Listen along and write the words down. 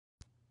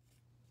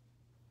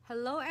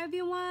Hello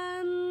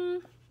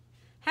everyone,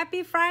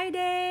 happy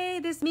Friday.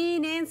 This is me,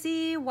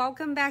 Nancy.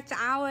 Welcome back to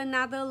our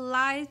another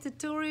live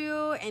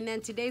tutorial, and then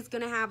today's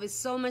gonna have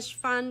so much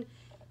fun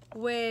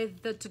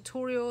with the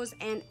tutorials,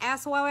 and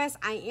as well as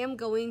I am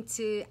going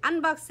to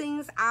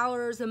unboxing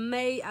our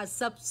May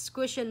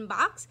subscription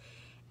box.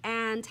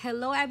 And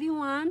hello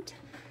everyone,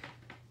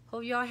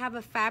 hope y'all have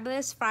a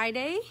fabulous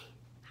Friday.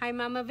 Hi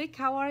Mama Vic,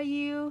 how are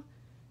you?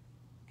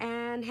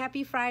 And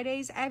happy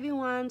Fridays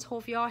everyone.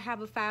 Hope y'all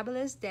have a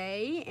fabulous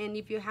day. And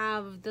if you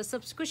have the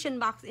subscription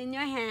box in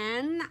your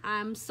hand,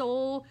 I'm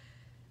so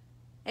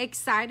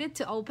excited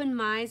to open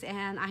mine,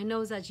 and I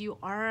know that you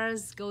are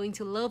going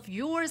to love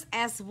yours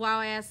as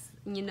well as,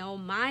 you know,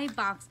 my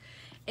box.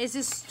 It's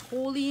just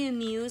totally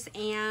new,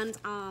 and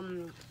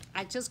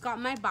I just got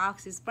my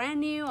box. It's brand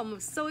new. I'm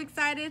so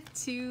excited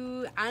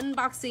to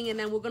unboxing, and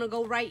then we're gonna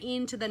go right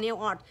into the nail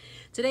art.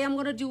 Today I'm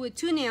gonna do with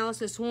two nails.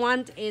 This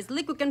one is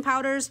liquid and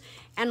powders,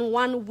 and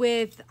one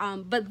with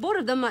but both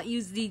of them are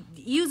use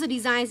the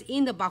designs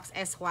in the box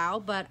as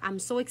well. But I'm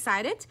so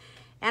excited,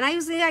 and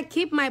I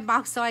keep my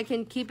box so I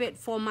can keep it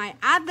for my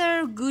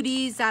other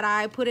goodies that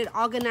I put it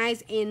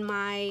organized in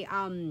my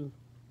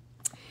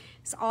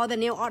so all the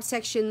nail art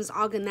sections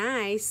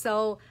organized.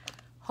 So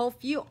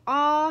hope you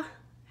all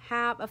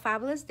have a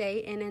fabulous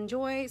day and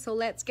enjoy. So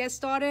let's get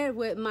started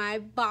with my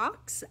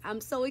box.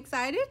 I'm so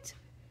excited.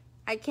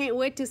 I can't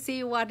wait to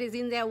see what is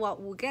in there. What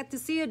we'll get to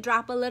see a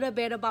drop a little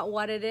bit about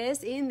what it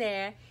is in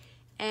there,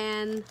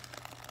 and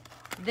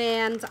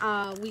then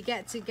we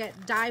get to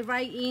dive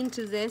right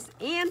into this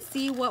and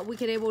see what we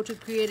can able to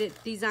create a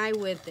design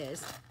with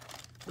this.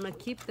 I'm gonna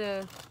keep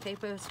the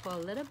papers for a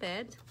little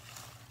bit.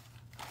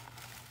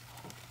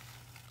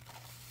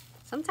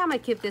 Sometimes I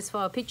keep this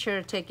for a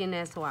picture taking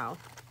as well.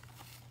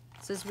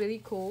 So it's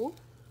really cool.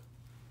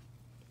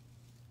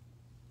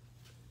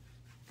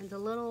 And the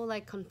little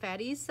like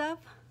confetti stuff.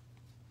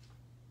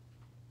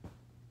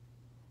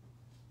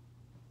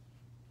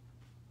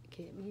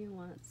 Give me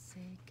 1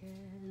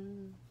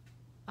 second.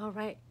 All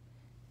right.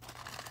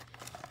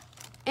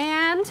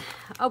 And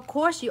of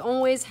course you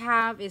always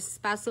have a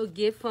special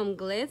gift from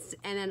Glitz,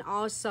 and then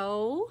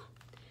also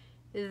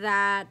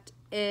that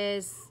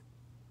is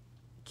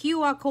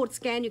QR code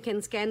scan. You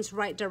can scan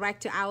right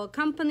direct to our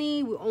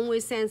company. We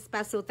always send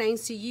special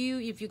thanks to you.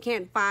 If you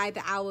can't find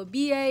our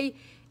BA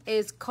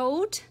is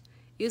code,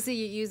 usually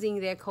using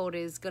their code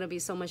is gonna be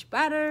so much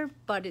better,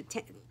 but it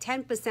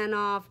 10%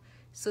 off.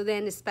 So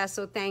then a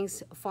special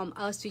thanks from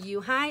us to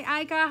you. Hi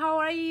Aika, how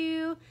are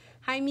you?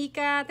 Hi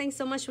Mika, thanks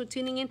so much for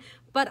tuning in.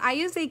 But I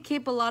usually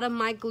keep a lot of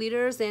my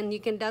glitters, and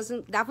you can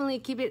definitely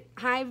keep it.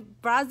 Hi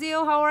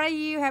Brazil, how are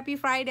you? Happy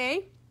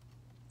Friday.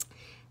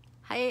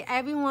 Hi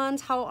everyone,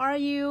 how are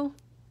you?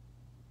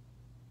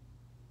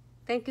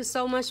 Thank you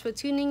so much for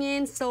tuning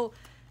in. So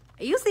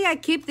usually I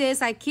keep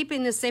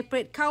in the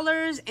separate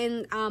colors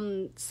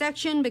and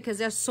section, because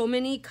there's so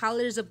many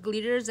colors of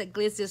glitters that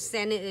Glitz just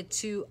send it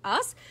to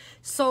us.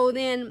 So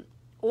then,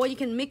 or you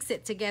can mix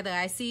it together.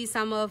 I see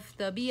some of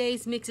the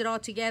BAs mix it all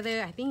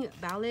together. I think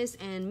Balis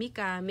and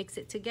Mika mix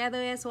it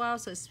together as well.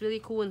 So it's really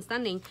cool and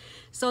stunning.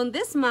 So in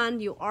this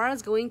month, you are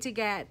going to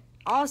get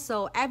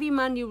also, every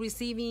month you're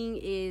receiving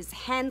is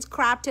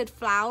handcrafted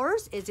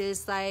flowers. It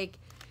is like,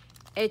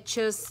 it's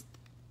just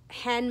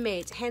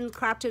handmade,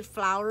 handcrafted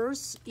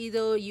flowers.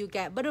 Either you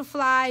get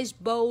butterflies,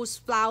 bows,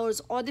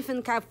 flowers, all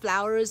different kind of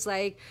flowers,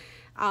 like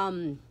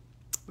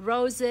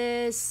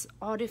roses,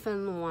 all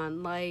different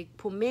one, like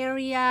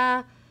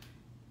plumeria.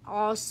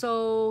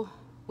 Also,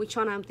 which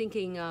one I'm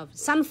thinking of?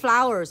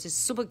 Sunflowers is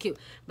super cute.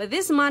 But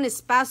this month is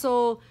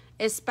special.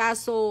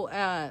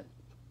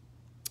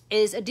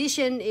 Is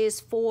edition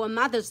is for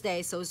Mother's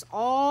Day, so it's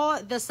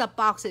all the sub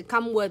box. It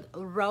come with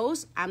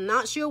rose. I'm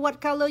not sure what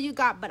color you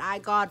got, but I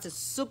got the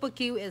super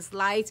cute. It's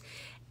light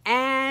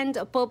and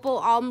a purple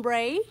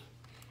ombre.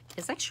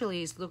 It's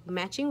actually look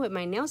matching with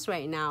my nails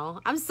right now.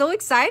 I'm so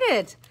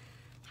excited.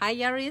 Hi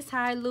Yaris,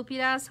 hi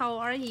Lupitas, how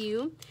are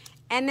you?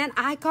 And then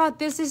I got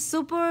this is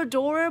super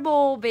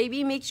adorable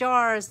baby mix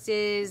jars.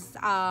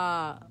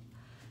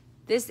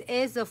 This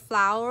is the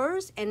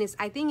flowers, and it's,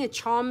 I think, a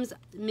charms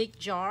mix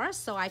jar.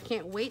 So I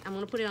can't wait. I'm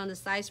gonna put it on the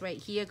sides right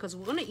here, because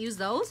we're gonna use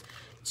those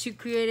to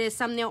create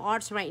some nail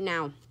arts right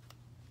now.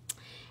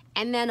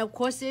 And then of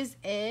course this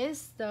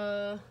is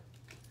the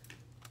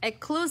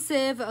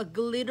exclusive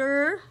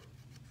glitter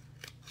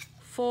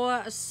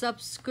for a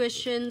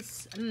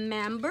subscriptions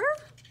member.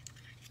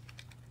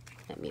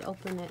 Let me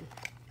open it.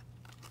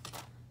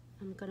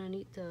 I'm gonna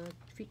need the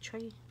feet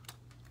tray.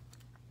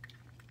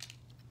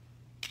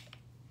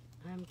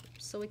 I'm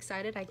so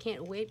excited. I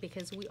can't wait,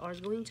 because we are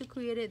going to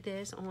create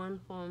this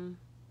on from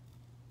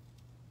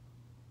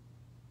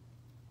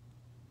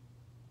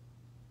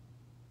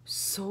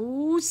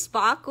so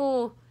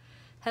sparkle.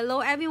 Hello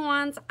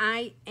everyone,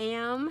 I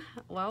am,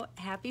 well,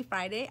 happy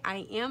Friday.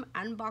 I am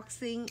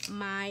unboxing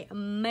my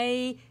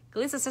May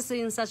Glitz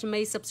Accessories and Such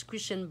May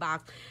subscription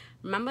box.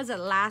 Remember the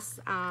last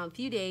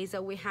few days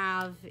that we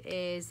have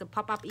is the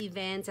pop-up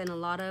events, and a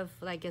lot of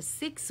like a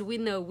 6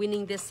 winner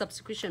winning this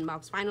subscription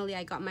box. Finally,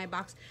 I got my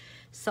box.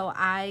 So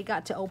I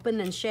got to open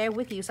and share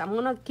with you. So I'm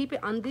gonna keep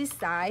it on this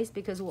size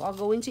because we're all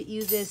going to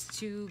use this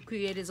to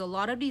create a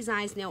lot of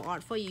designs, nail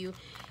art for you.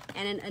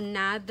 And then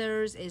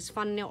another is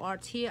fun nail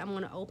art here. I'm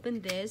gonna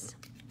open this.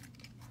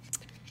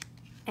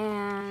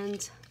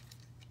 And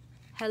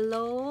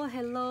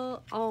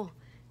hello. Oh,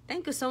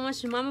 thank you so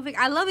much, Mama Vic.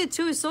 I love it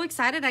too. So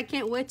excited. I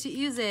can't wait to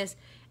use this.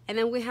 And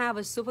then we have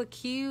a super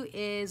cute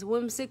is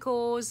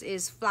Whimsicals,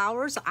 is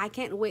flowers. So I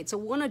can't wait. So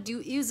we're gonna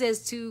use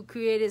this to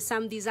create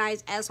some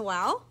designs as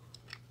well.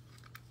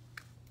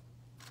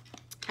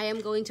 I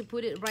am going to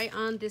put it right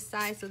on this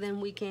side so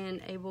then we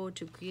can able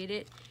to create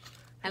it.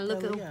 And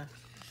look at yeah.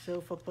 So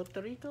for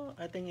Puerto Rico,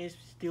 I think it's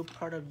still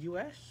part of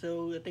US.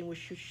 So I think we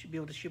should be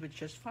able to ship it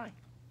just fine.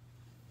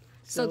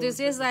 So this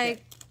is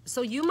like,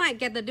 so you might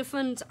get the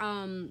different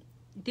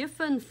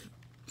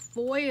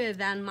foil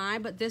than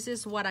mine, but this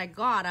is what I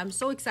got. I'm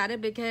so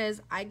excited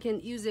because I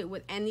can use it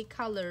with any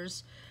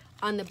colors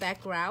on the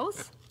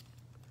backgrounds.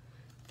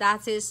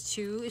 That is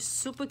too. It's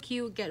super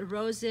cute. Get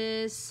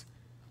roses.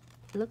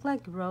 Look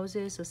like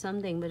roses or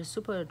something, but it's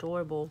super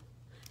adorable.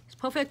 It's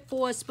perfect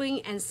for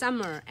spring and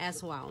summer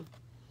as well.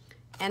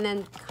 And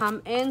then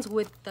come in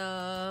with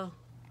the,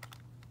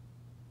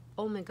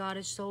 oh my god,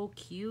 it's so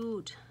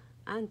cute.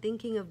 I'm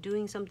thinking of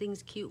doing something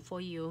cute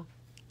for you.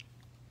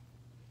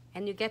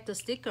 And you get the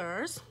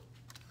stickers.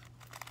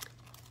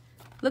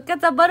 Look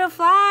at the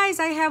butterflies.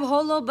 I have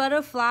holo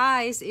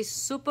butterflies. It's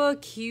super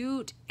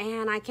cute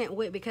and I can't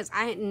wait because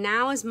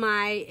now is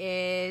my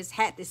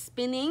head is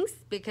spinning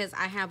because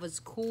I have a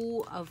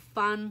cool of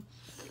fun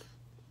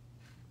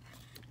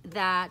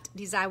that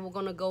design we're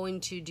gonna go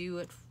into do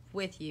it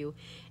with you.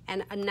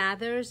 And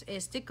another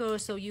is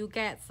stickers, so you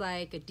get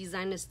like a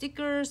designer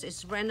stickers.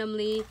 It's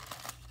randomly.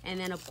 And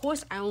then of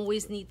course I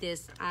always need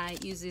this. I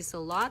use this a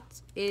lot.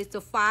 It's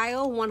the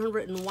file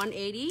 100 and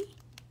 180.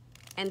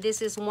 And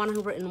this is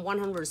 100 and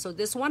 100. So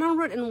this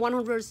 100 and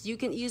 100, you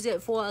can use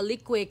it for a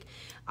liquid.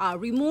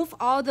 Remove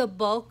all the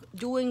bulk,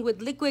 doing with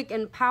liquid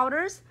and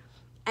powders,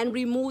 and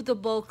remove the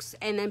bulks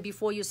and then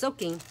before you're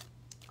soaking.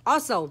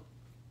 Also,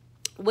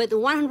 with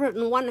 100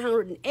 and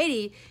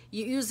 180,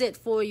 you use it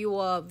for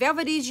your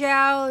velvety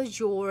gel,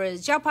 your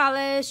gel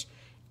polish,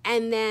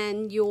 and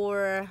then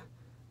your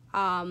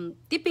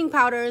dipping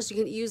powders. You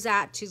can use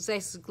that to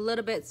just a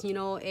little bit, you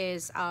know,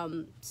 is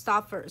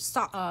softer.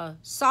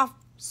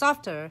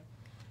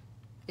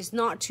 It's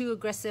not too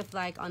aggressive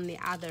like on the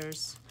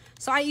others.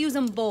 So I use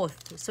them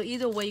both. So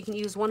either way, you can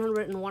use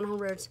 100 and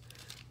 100.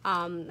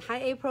 Hi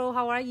April,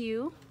 how are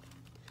you?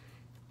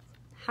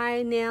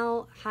 Hi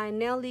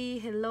Nelly,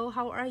 hello,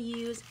 how are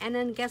you? And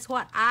then guess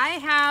what? I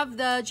have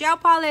the gel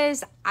polish.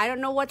 I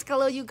don't know what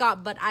color you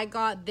got, but I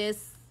got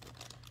this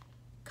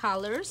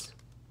colors.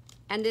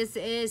 And this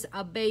is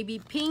a baby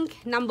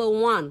pink number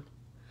 1.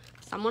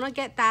 So I'm gonna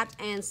get that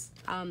and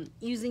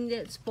using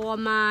this for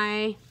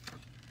my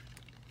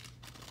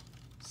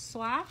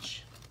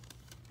swatch.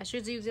 I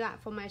should use that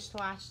for my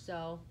swatch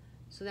so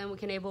then we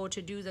can able to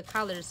do the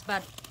colors.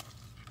 But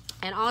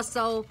and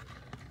also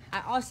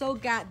I also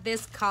got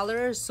this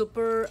color,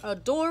 super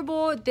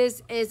adorable.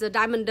 This is a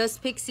Diamond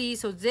Dust Pixie.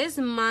 So this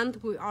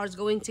month we are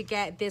going to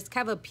get this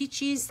kind of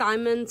peachy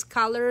diamond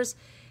colors,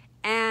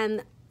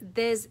 and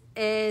this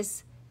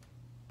is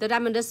the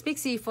Diamond Dust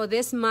Pixie for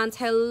this month.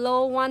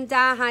 Hello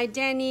Wanda, hi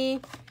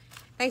Danny.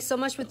 Thanks so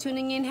much for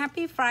tuning in.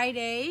 Happy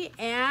Friday.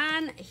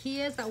 And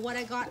here's what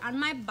I got on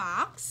my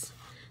box.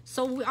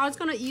 So we are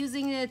gonna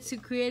using it to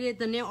create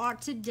the nail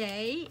art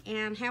today.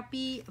 And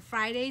happy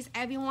Fridays,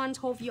 everyone.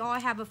 Hope you all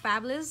have a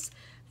fabulous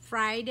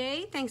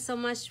Friday. Thanks so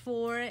much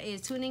for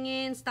tuning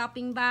in,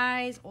 stopping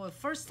by, or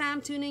first time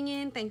tuning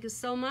in. Thank you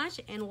so much,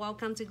 and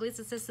welcome to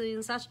Glitz Accessories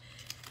and Such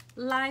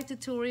live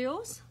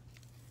tutorials.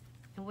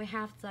 And we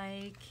have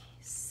like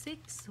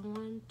 6,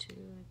 1, 2,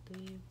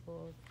 3,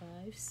 4,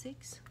 5,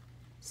 6,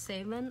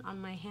 7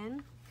 on my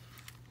hand,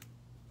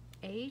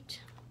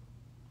 8,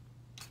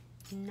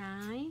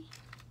 9,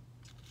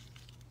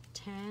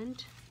 10,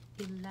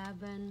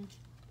 11,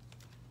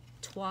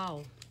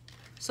 12.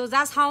 So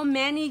that's how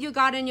many you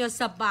got in your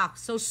sub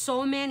box.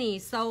 So many.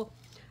 So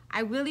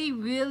I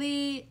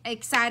really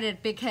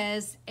excited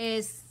because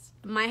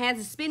my head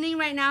is spinning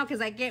right now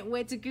because I can't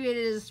wait to create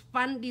this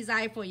fun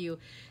design for you.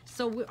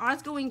 So what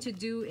we're going to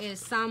do is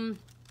some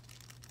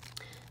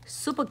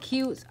super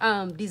cute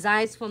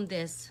designs from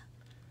this.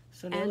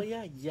 So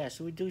Nelia, yes,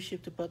 we do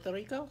ship to Puerto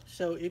Rico.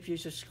 So if you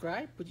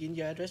subscribe, put in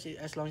your address,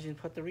 as long as in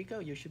Puerto Rico,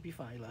 you should be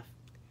fine, love.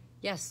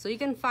 Yes, so you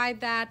can find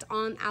that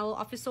on our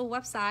official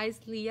website,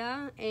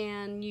 Leah,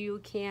 and you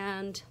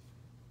can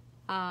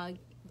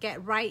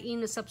get right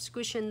in the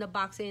subscription, the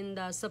box in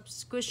the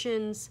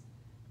subscriptions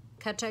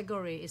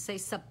category. It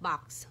says sub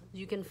box.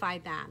 You can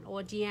find that,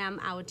 or DM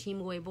our team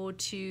will be able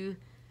to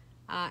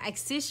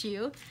assist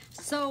you.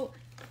 So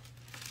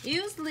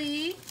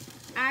usually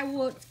I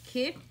would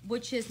keep,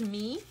 which is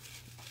me.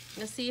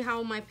 Let's see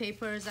how my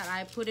papers that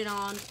I put it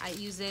on. I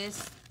use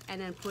this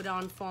and then put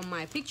on for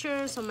my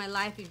pictures on my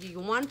life if you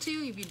want to.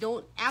 If you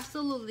don't,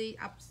 absolutely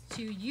up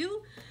to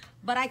you.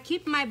 but I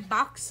keep my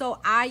box, so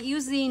I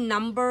usually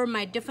number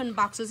my different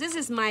boxes. This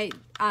is my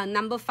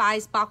number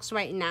 5 box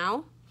right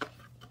now.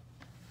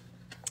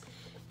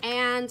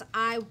 And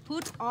I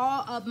put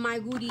all of my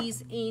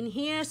goodies in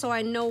here so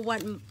I know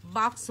what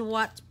box,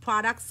 what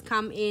products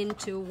come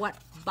into what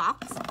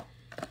box.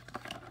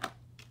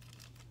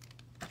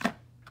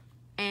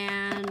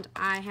 And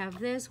I have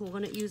this. We're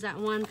gonna use that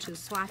one to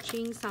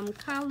swatching some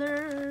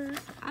colors.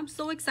 I'm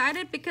so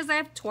excited because I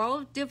have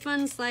 12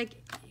 different,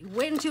 like,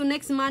 wait until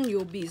next month,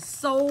 you'll be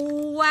so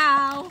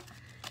wow.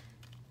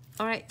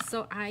 All right,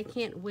 so I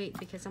can't wait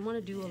because I want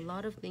to do a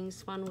lot of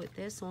things fun with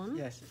this one.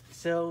 Yes,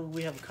 so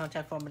we have a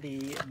contact form at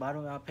the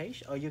bottom of our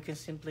page, or you can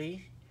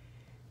simply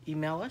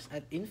email us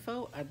at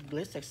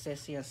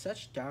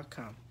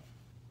info@glitzaccessoryandsuch.com.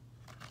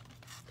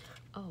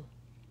 Oh.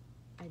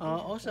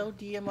 Also,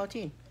 DM our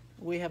team.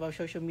 We have our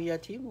social media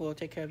team. We'll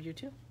take care of you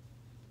too.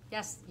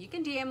 Yes, you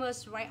can DM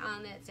us right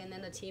on it, and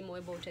then the team will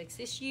be able to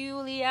assist you,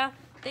 Leah.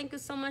 Thank you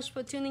so much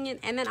for tuning in.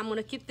 And then I'm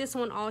gonna keep this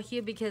one all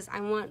here because I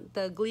want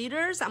the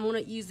glitters. I'm gonna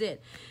use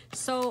it.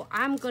 So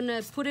I'm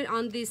gonna put it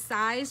on this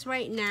size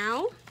right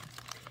now.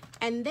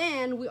 And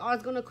then we are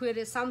gonna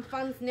create some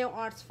fun nail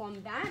arts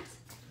from that.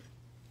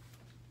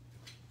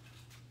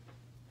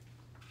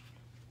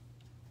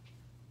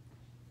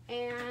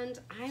 And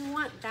I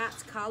want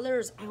that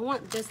colors. I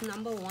want this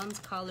number 1's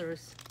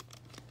colors.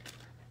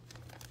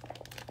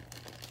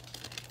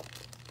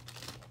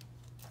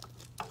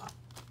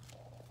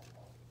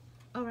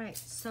 All right,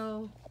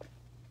 so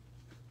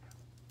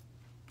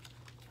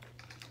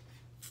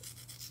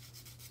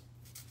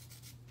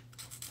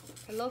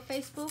hello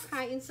Facebook,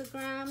 hi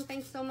Instagram,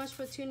 thanks so much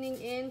for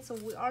tuning in. So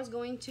we are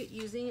going to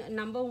using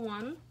number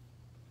 1,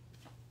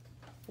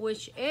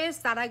 which is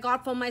that I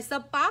got from my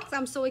sub box.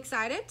 I'm so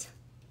excited.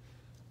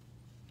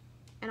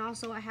 And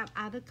also I have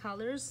other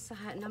colors. I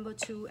had number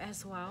 2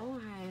 as well.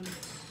 I'm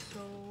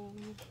so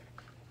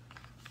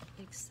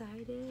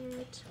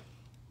excited.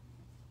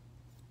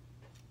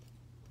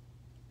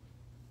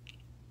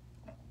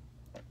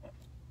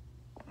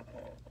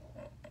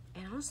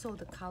 And also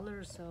the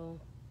color,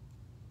 so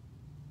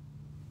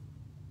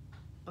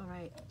all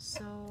right,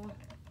 so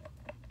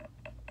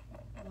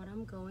what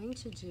I'm going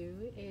to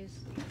do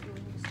is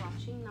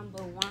swatching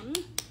number 1.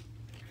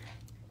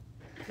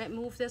 Let's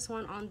move this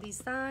one on this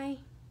side.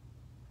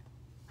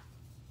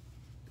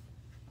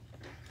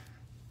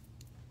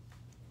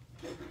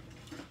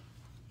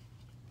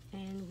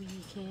 And we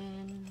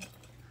can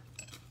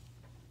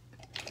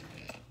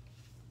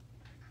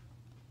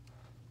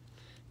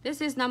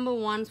this is number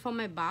 1 for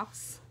my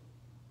box.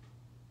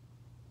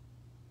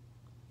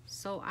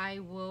 So I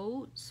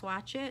will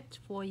swatch it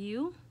for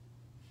you.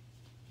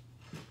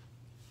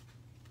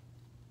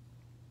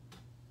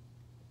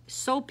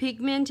 So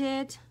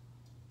pigmented,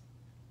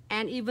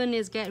 and even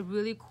is get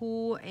really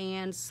cool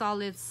and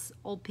solid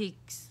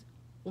opaque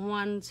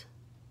one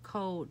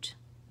coat.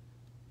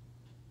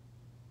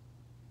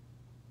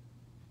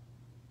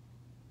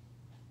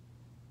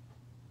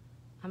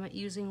 I'm not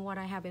using what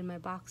I have in my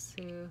box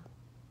to.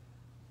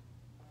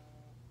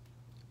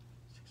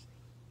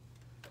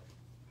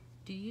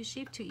 Do you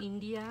ship to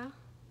India?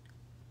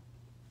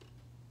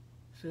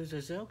 So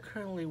Giselle,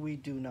 currently we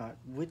do not.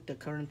 With the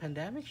current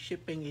pandemic,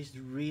 shipping is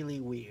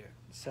really weird.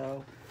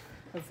 So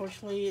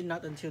unfortunately,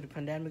 not until the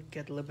pandemic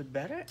get a little bit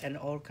better and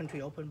all country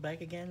open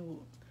back again,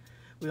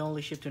 we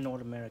only ship to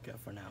North America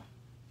for now.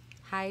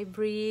 Hi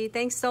Bree,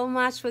 thanks so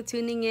much for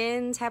tuning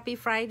in. Happy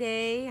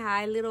Friday.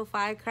 Hi Little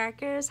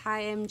Firecrackers.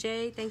 Hi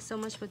MJ, thanks so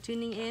much for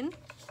tuning in.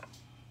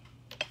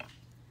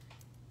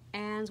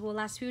 And well,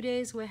 last few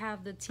days we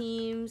have the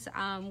teams.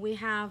 We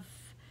have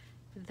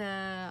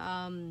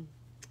the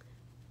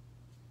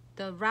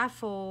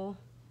raffle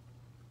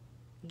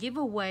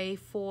giveaway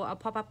for a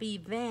pop-up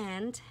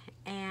event,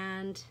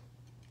 and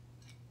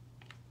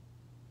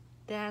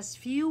there's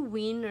few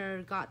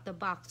winner got the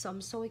box. So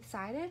I'm so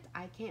excited.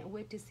 I can't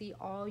wait to see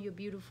all your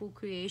beautiful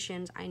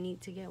creations. I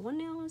need to get one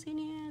else in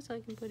here so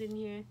I can put in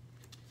here.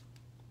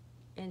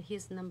 And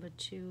here's number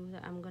 2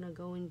 that I'm gonna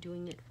go in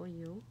doing it for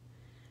you.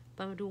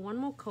 But I'll do one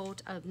more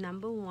coat of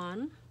number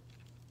 1.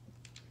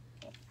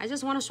 I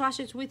just want to swatch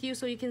it with you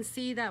so you can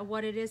see that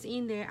what it is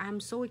in there.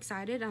 I'm so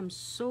excited. I'm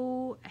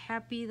so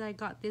happy that I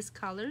got these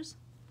colors.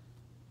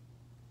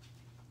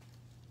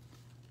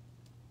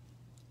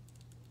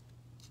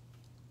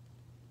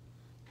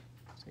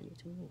 So I need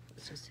to move for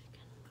just a second.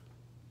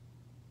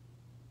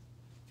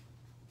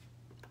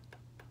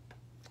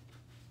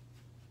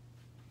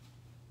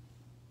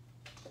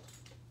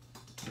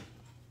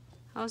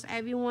 How's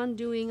everyone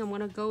doing? I'm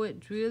gonna go,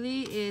 it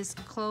really is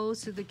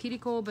close to the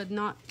cuticle, but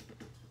not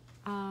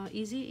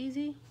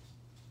easy.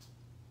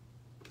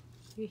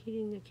 You're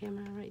hitting the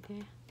camera right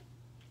there.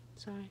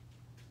 Sorry.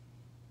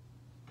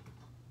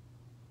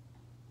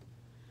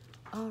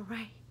 All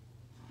right.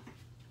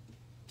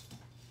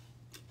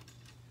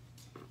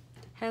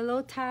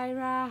 Hello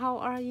Tyra, how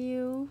are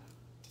you?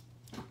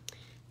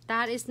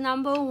 That is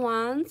number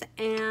 1,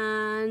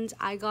 and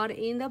I got it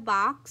in the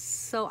box,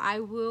 so I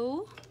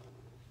will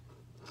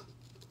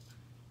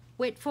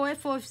wait for it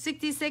for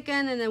 60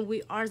 seconds, and then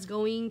we are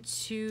going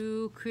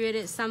to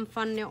create some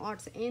fun nail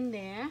arts in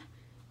there.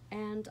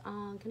 And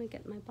can I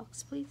get my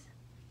box, please?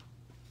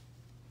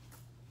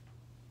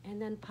 And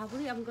then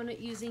probably I'm gonna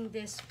using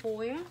this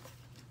foil.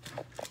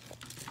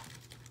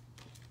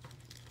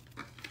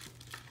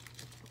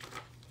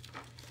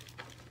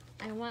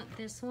 I want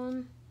this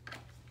one.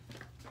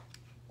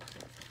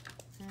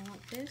 I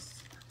want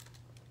this.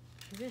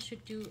 Maybe I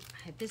should do,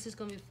 this is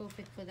gonna be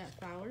perfect for that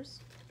flowers.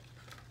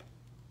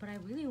 But I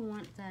really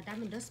want the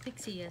Diamond Dust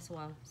Pixie as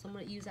well. So I'm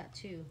gonna use that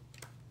too.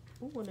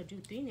 Oh, I wanna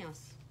do 3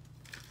 nails.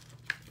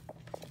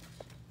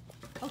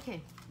 Okay,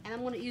 and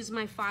I'm gonna use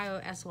my file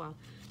as well.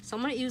 So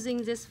I'm gonna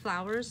using this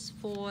flowers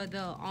for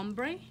the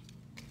ombre.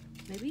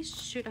 Maybe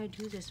should I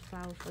do this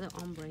flower for the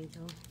ombre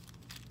though?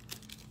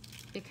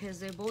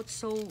 Because they're both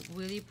so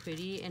really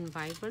pretty and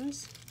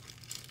vibrant.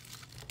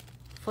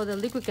 For the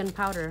liquid and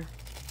powder,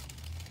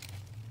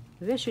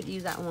 maybe I should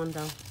use that one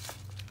though.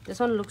 This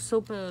one looks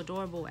super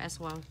adorable as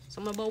well.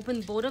 So I'm gonna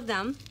open both of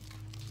them.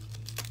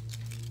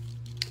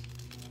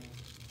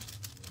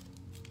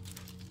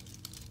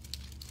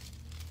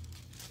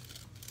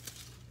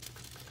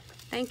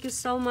 Thank you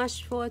so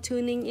much for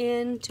tuning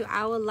in to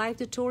our live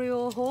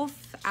tutorial. Hope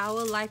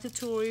our live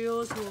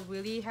tutorials will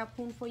really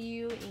helpful for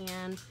you,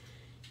 and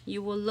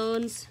you will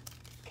learn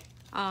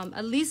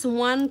at least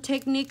one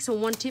techniques or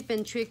one tip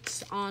and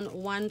tricks on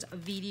one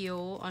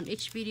video, on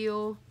each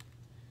video.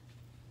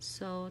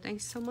 So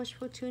thanks so much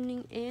for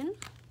tuning in.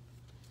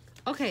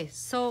 Okay,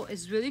 so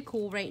it's really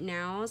cool right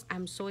now.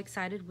 I'm so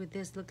excited with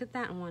this. Look at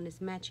that one,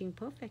 it's matching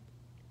perfect.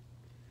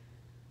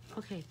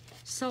 Okay,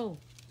 so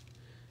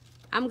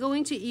I'm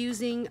going to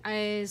using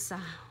as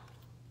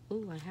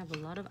oh, I have a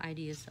lot of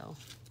ideas though.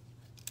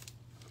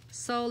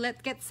 So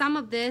let's get some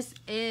of this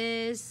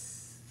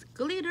is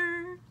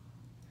glitter.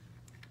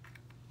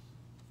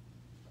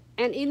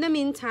 And in the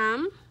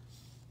meantime,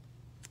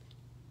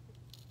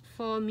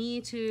 for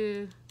me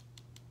to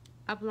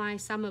apply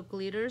some of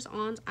glitters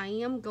on, I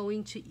am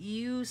going to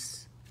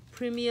use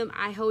premium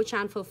iHo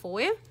transfer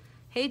foil.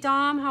 Hey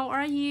Dom, how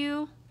are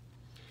you?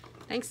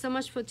 Thanks so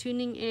much for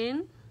tuning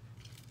in.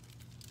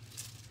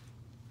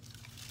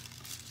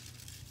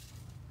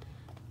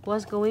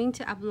 Was going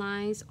to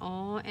apply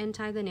all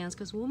anti the nails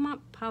because we're not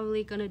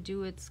probably gonna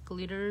do its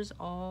glitters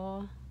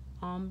or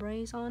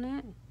ombres on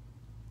it.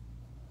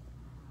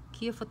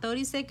 Here for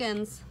 30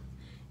 seconds.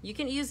 You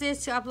can use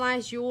this to apply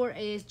your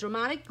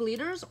dramatic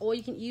glitters, or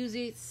you can use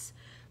its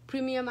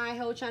premium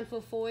iHo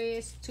transfer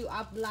foils to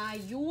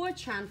apply your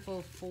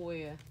transfer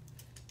foil.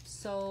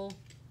 So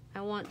I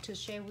want to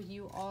share with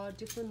you all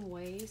different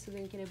ways so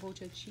then you can able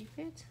to achieve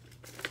it.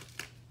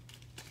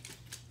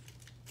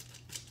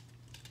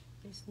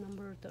 This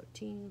number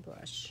 13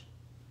 brush.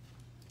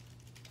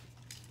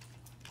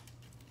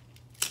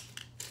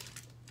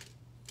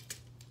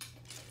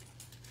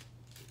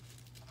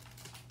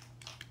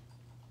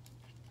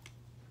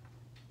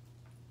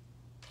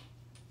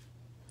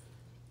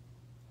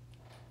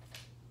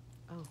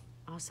 Oh,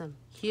 awesome.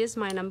 Here's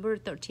my number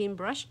 13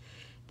 brush.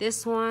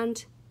 This one,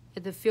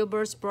 the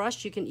Filbert's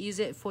brush, you can use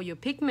it for your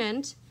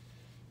pigment,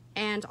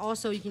 and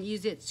also you can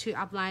use it to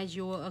apply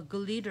your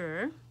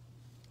glitter.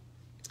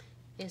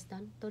 It's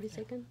done. 30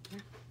 seconds. Yeah.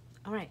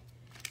 All right.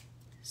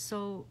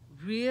 So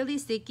really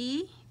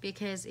sticky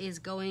because it's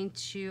going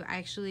to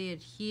actually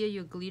adhere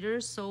your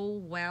glitter so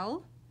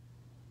well.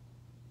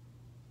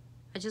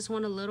 I just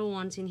want a little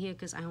ones in here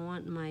because I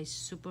want my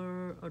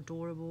super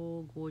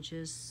adorable,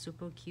 gorgeous,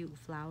 super cute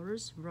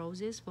flowers,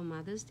 roses for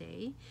Mother's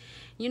Day.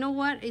 You know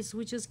what?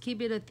 We just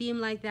keep it a theme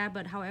like that.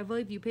 But however,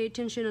 if you pay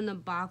attention on the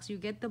box, you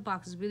get the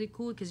box is really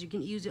cool because you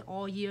can use it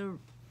all year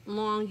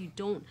long. You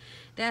don't,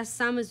 that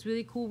some is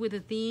really cool with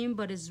the theme,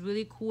 but it's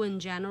really cool in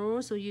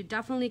general. So you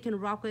definitely can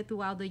rock it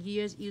throughout the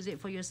years, use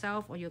it for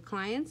yourself or your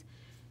clients.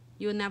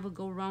 You'll never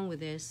go wrong with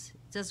this.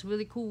 It's just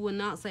really cool. We're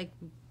not like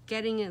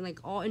getting it like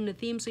all in the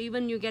theme. So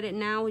even you get it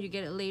now, you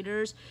get it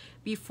later,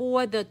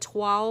 before the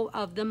 12th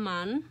of the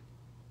month.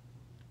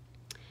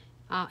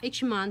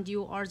 Each month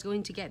you are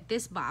going to get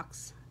this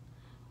box,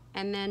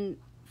 and then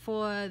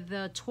for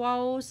the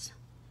 12th,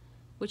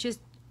 which is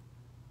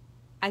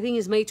I think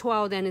it's May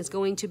 12th, then it's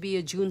going to be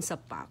a June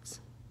sub box.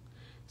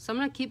 So I'm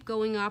gonna keep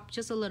going up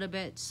just a little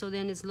bit, so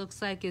then it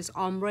looks like it's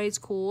ombre, it's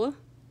cool.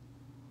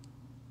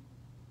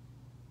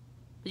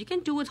 But you can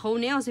do with whole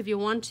nails if you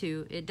want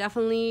to. It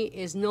definitely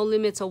is no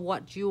limits of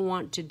what you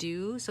want to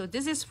do. So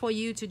this is for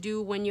you to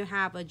do when you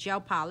have a gel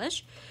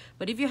polish.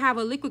 But if you have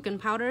a liquid and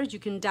powder, you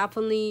can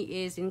definitely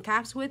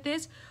Encaps with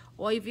this.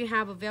 Or if you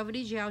have a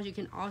velvety gel, you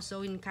can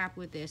also Encap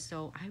with this.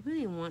 So I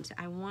really want,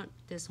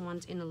 this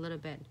one in a little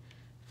bit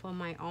for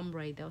my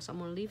ombre though. So I'm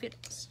gonna leave it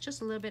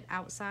just a little bit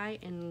outside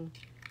and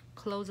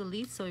close the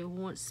lid so it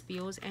won't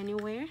spill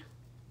anywhere.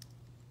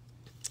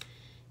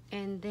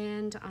 And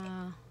then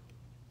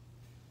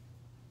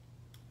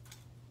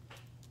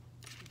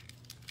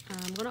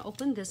I'm gonna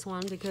open this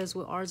one because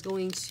we are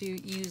going to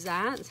use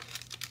that.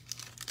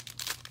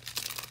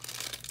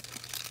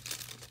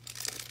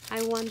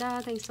 Hi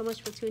Wanda, thanks so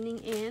much for tuning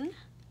in.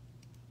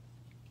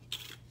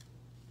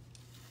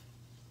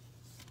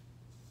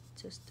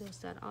 Just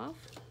dust that off.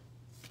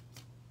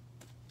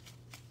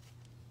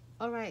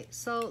 All right,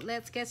 so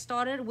let's get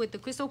started with the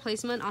crystal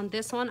placement on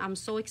this one. I'm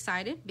so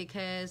excited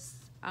because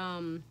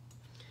I'm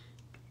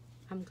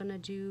gonna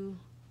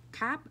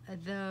cap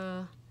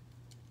the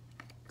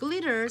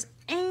glitters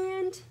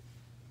and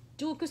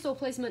do a crystal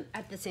placement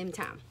at the same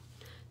time.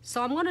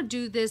 So I'm gonna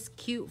do this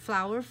cute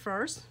flower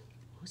first.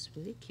 Oh, it's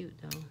really cute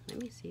though.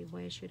 Let me see,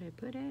 where should I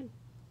put it?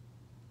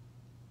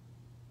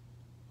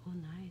 Oh,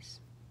 nice.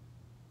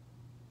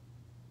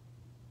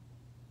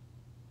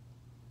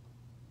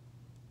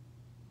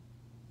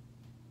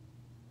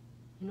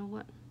 You know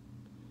what?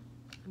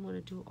 I'm gonna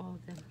do all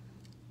of them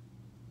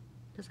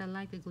because I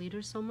like the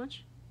glitter so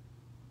much.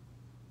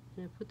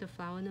 And I put the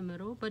flower in the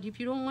middle. But if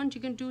you don't want,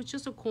 you can do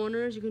just the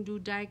corners. You can do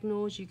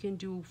diagonals. You can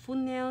do foot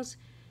nails.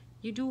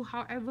 You do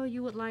however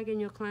you would like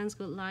and your clients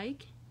would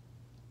like.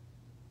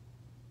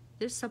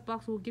 This sub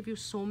box will give you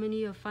so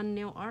many fun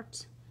nail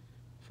arts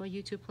for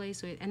you to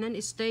place with, and then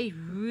it stays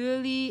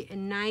really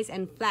nice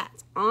and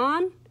flat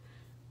on.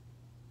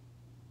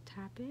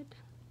 Tap it.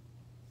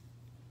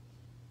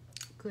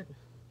 Good.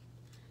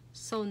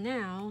 So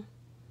now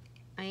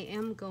I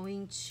am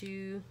going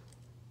to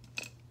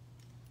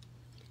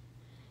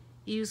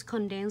use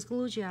condensed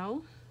glue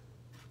gel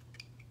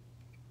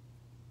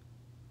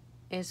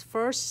as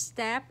first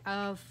step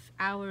of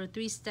our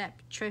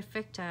 3-step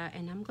trifecta,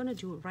 and I'm gonna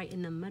do it right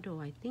in the middle.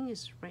 I think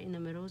it's right in the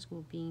middle. It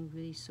will be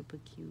really super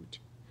cute.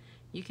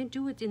 You can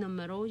do it in the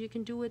middle, you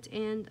can do it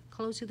in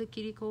close to the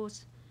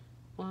cuticles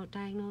or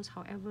diagonals,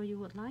 however you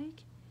would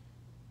like.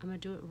 I'm gonna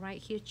do it right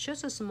here,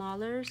 just a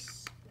smaller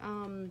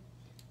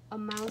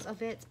amount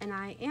of it, and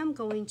I am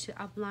going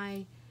to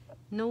apply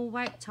no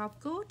white top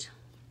coat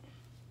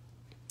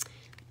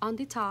on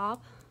the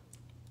top.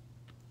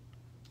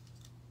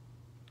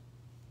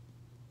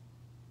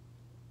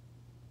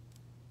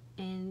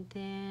 And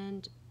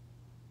then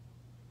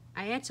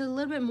I add a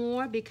little bit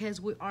more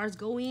because we are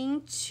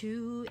going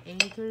to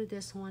anchor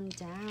this one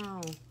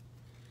down.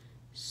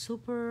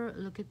 Super,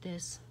 look at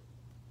this.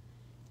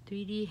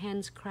 3D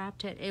hands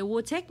crafted. It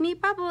will take me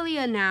probably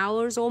an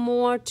hour or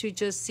more to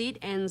just sit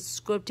and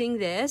scripting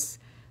this,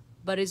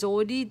 but it's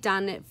already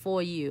done it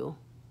for you.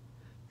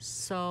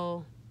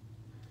 So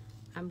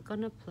I'm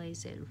gonna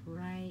place it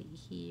right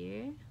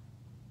here.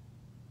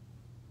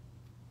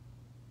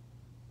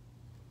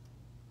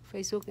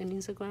 Facebook and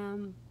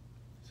Instagram.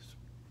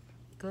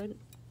 Good.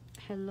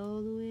 Hello,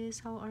 Luis.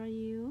 How are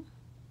you?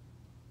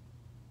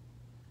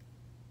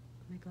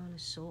 Oh my God,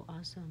 it's so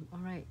awesome. All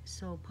right,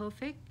 so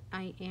perfect.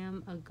 I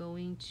am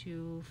going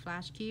to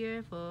flash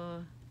here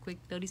for quick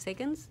 30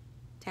 seconds,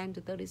 10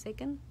 to 30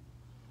 seconds.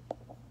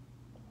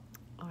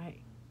 All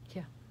right,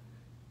 here.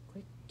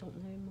 Quick, don't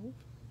let it move.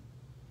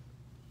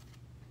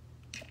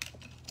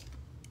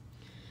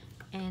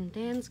 And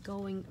then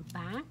going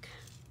back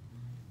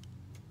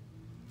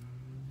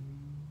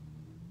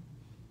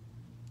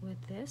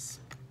with this,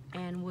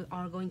 and we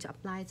are going to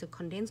apply the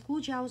condensed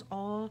glue gels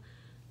all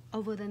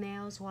over the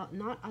nails, well,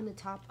 not on the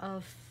top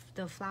of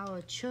the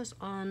flower, just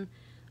on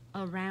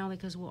around,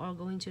 because we are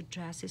going to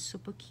dress it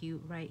super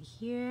cute right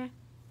here.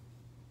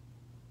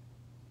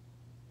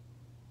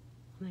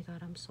 Oh my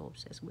God, I'm so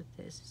obsessed with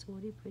this. It's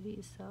really pretty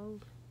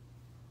itself.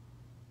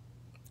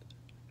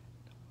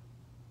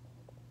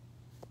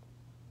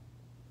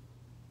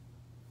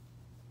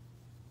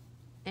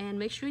 And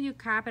make sure you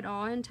cap it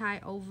all and tie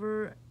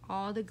over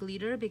all the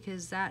glitter,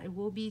 because that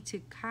will be to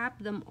cap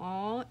them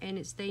all and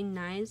it stay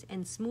nice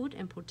and smooth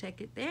and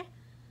protect it there.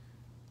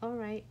 All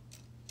right,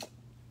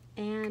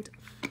 and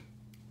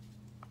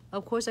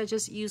of course I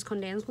just use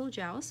condensed glue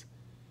gels,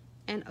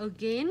 and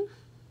again,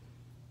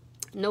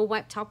 no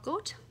white top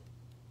coat.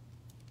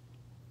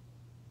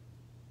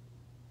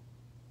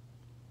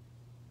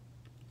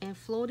 And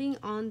floating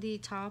on the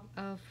top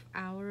of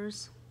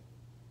ours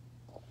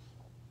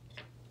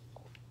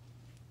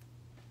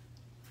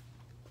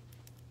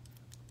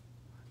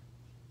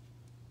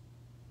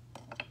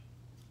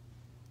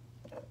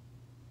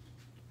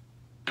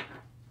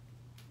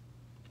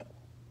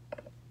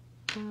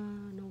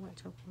no white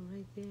chocolate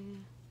right there.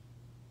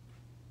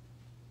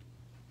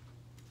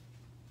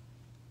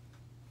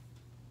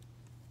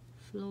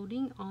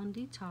 Floating on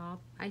the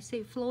top. I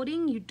say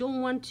floating, you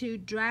don't want to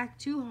drag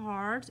too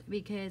hard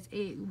because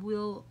it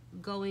will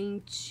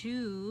going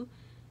to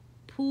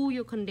pull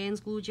your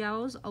condensed glue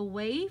gels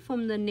away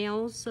from the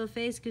nail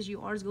surface, because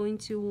you are going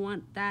to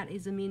want, that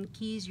is the main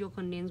keys, your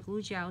condensed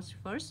glue gels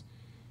first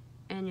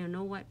and your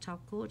no white top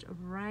coat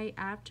right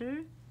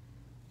after.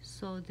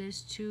 So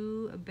these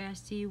two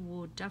bestie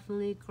will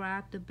definitely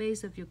grab the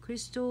base of your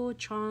crystal,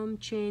 charm,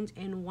 chains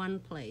in one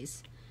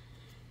place.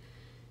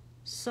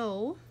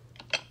 So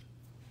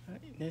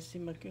Nessie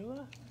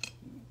Makua,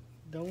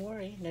 don't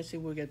worry, Nessie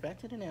will get back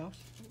to the nails.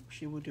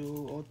 She will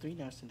do all 3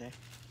 nails today.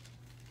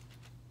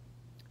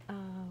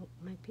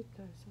 My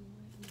picker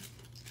somewhere.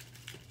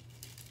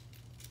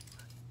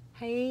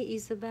 Hey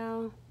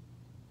Isabel.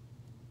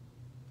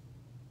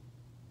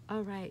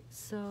 All right,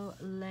 so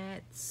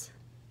let's,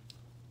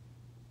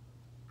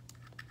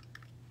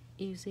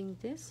 using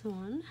this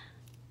one,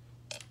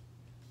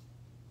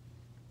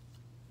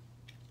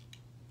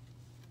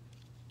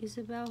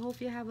 Isabel,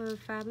 hope you have a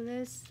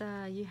fabulous,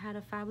 you had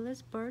a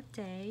fabulous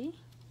birthday.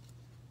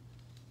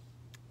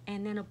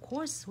 And then of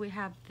course we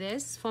have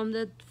this from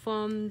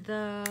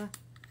the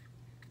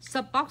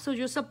sub box. So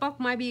your sub box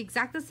might be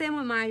exact the same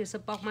with mine. Your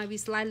sub box might be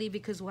slightly,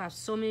 because we have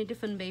so many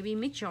different baby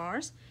mix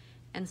jars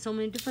and so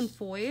many different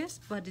foils,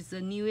 but it's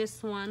the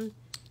newest one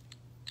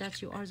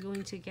that you are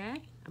going to get.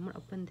 I'm gonna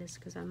open this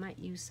because I might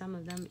use some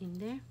of them in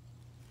there.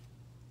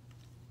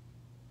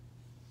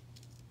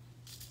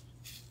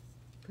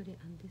 Put it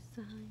on this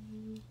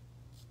side.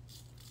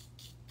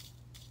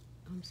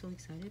 I'm so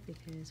excited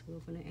because we're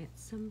gonna add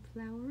some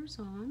flowers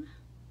on.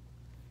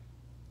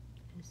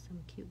 There's some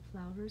cute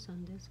flowers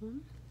on this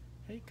one.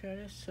 Hey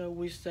Curtis, so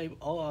we save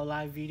all our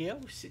live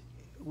videos.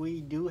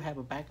 We do have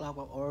a backlog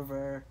of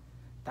over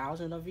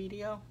 1,000 of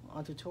video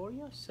on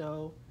tutorials,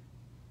 so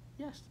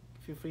yes,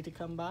 feel free to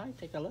come by,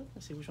 take a look,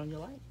 and see which one you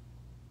like.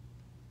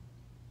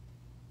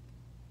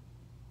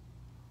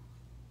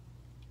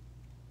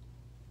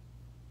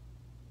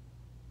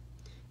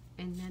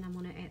 And then I'm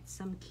gonna add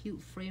some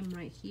cute frame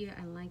right here.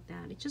 I like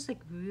that. It's just like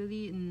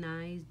really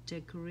nice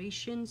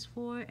decorations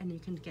for it, and you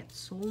can get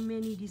so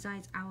many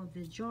designs out of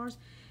the jars,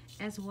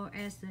 as well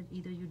as that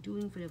either you're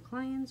doing for your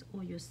clients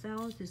or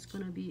yourselves. It's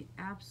gonna be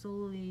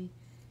absolutely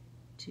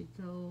to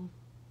go.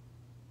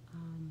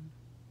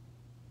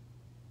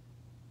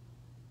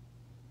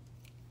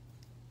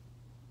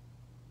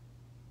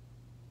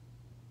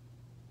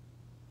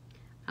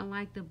 I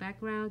like the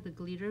background, the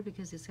glitter,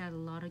 because it's got a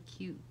lot of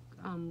cute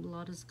a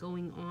lot is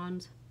going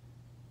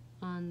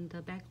on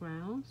the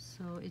background,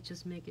 so it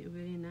just make it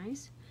really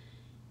nice.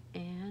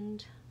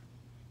 And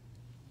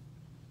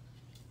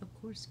of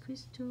course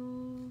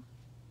crystal.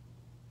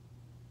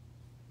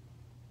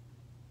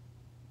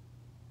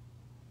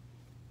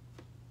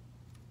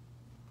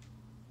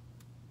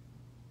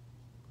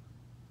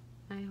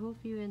 I hope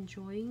you're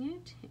enjoying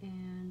it,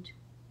 and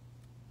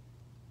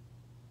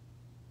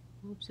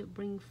hopes it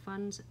bring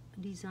fun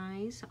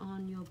designs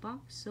on your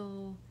box.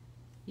 So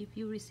if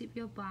you receive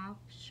your box,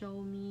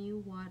 show me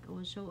what,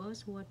 or show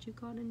us what you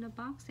got in the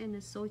box, and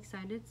it's so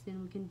excited, then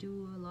we can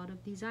do a lot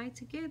of design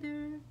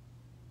together.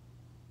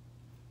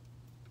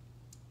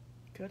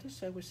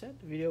 Curtis, as we said,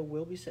 the video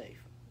will be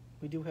safe.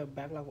 We do have a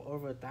backlog of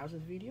over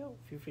 1,000 video.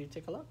 Feel free to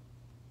take a look.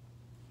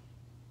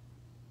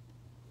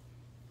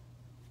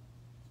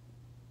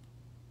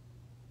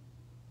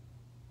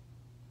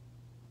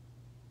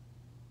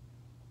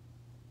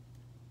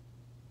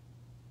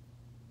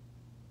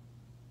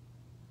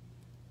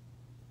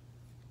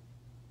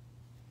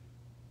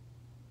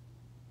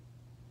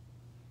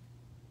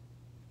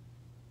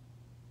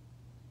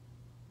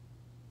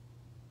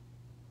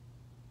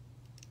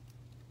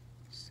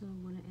 So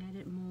I'm going to add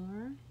it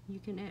more. You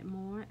can add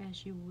more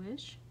as you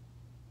wish.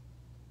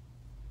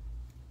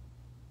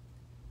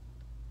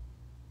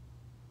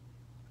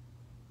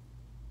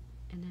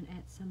 And then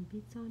add some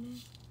beads on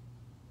it.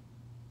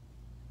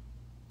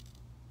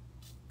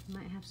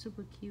 Might have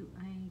super cute.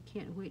 I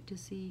can't wait to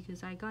see,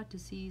 because I got to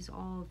see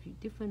all of you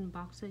different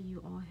boxes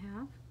you all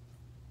have.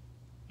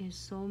 There's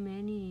so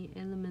many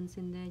elements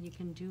in there you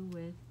can do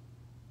with.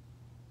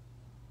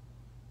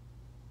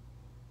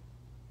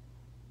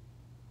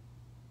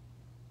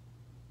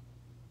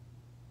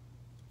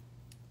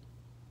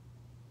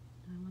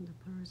 I want the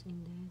pearls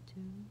in there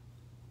too,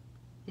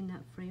 in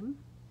that frame.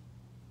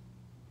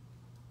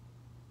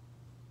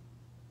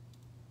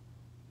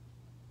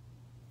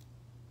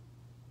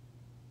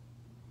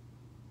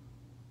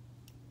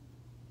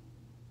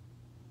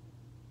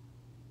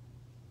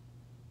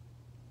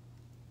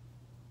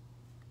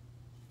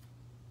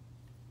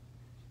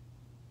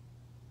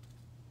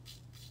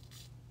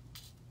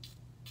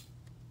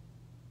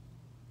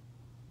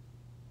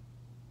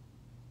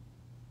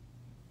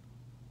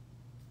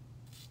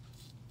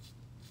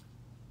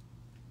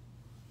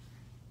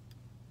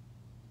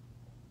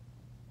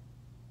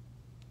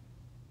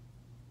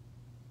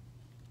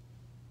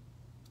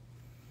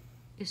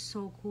 It's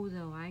so cool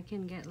though. I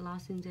can get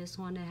lost in this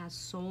one that has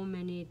so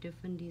many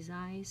different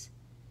designs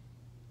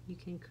you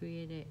can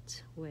create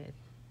it with.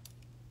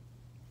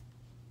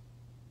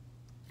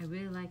 I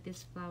really like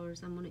these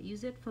flowers. I'm gonna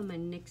use it for my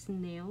next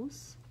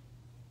nails.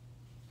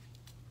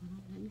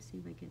 Let me see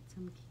if I get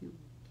some cute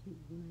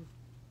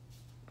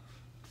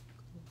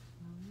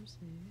flowers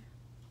there.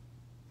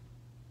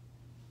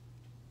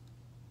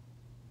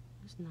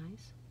 That's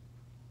nice.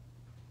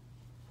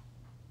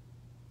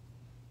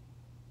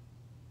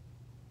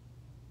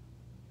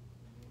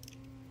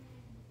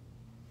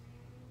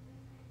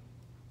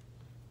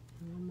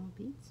 One more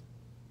beads.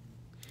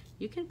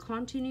 You can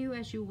continue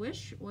as you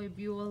wish, or if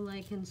you all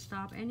like can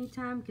stop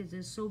anytime, because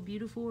it's so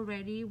beautiful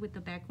already with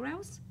the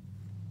backgrounds.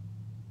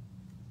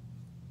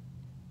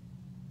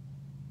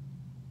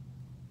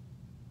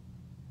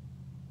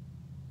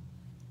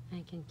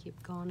 I can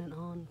keep going and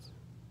on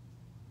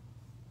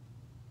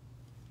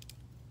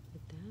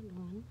with that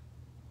one.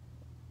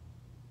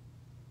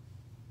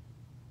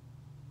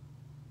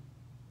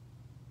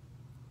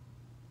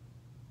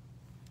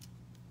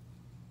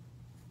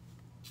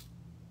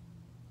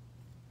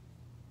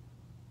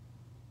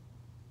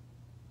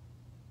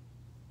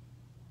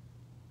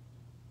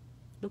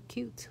 Look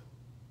cute.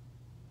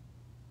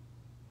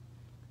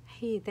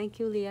 Hey, thank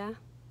you, Leah.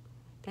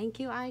 Thank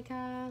you,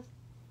 Aika.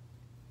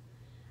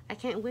 I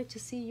can't wait to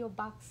see your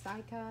box,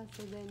 Aika,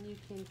 so then you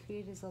can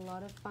create a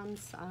lot of fun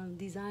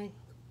design.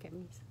 Get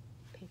me some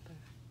paper.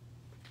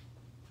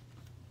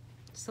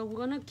 So we're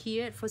gonna key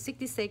it for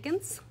 60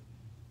 seconds.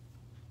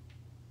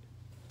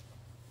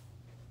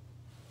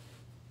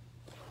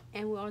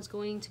 And we're also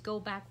going to go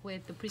back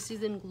with the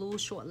precision glue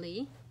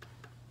shortly.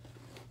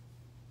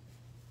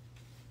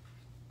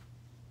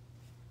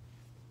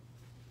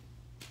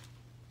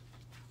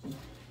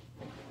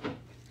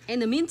 In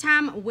the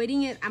meantime,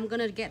 waiting it, I'm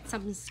gonna get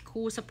some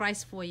cool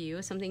surprise for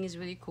you. Something is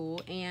really cool,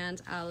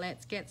 and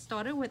let's get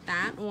started with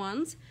that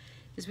once.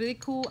 It's really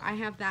cool. I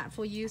have that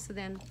for you. So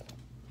then,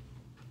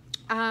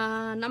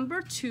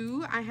 number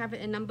 2, I have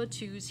it in number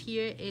 2s.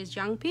 Here is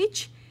Young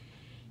Peach,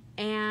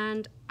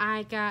 and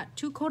I got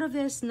 2 coat of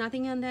this.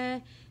 Nothing in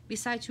there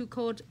besides 2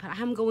 coat. But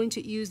I'm going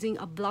to using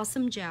a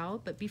Blossom Gel.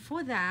 But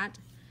before that,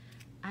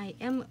 I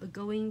am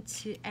going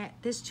to add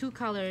these 2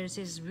 colors.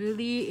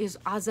 Is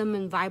awesome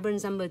and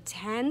vibrant. Number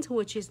 10,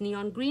 which is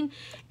neon green,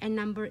 and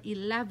number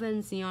 11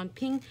 is neon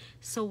pink.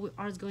 So we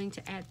are going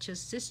to add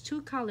just these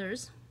 2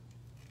 colors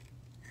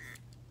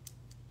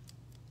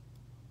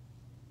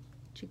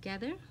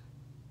together.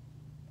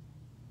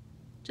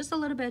 Just a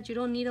little bit. You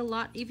don't need a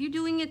lot. If you're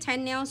doing it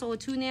 10 nails or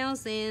 2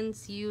 nails, then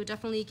you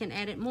definitely can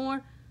add it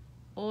more,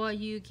 or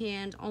you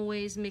can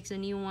always mix a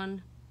new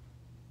one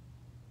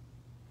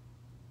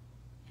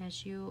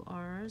as you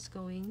are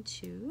going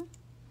to.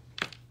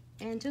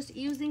 And just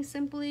using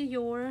simply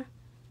your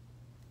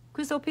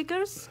crystal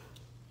pickers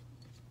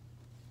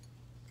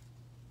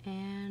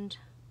and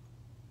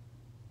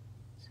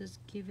just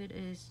give it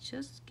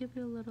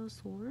a little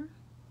swirl.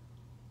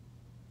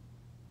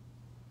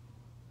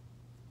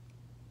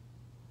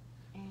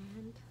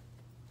 And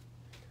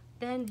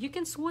then you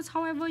can switch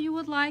however you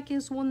would like.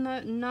 It's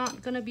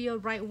not gonna be a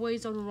right way or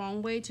the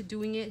wrong way to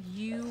doing it.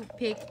 You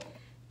pick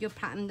your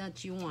pattern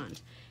that you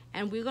want.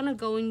 And we're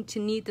going to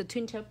need the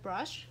twin tip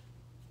brush.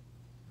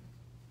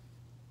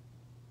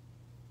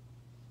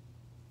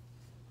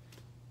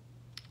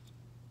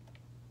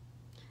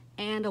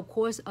 And of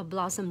course, a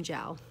Blossom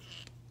Gel.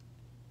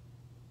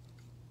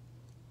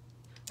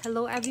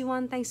 Hello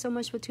everyone, thanks so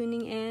much for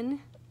tuning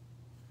in.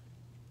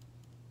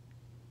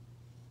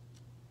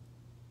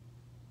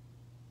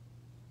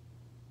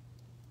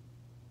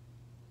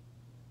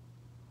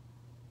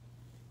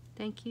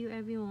 Thank you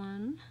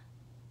everyone.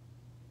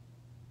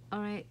 All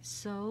right,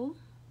 so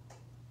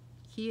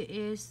here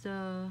is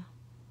the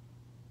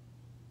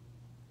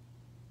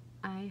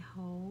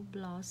IHO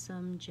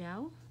Blossom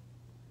Gel.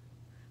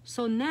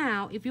 So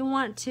now, if you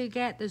want to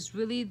get this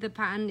the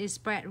pattern is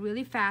spread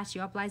really fast,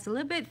 you apply it a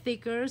little bit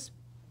thicker.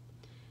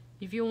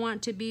 If you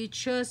want to be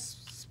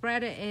just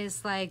spread it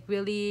is like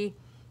really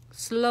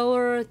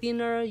slower,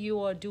 thinner, you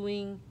are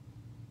doing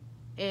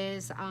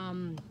is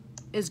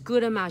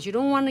good amount. You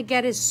don't want to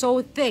get it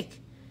so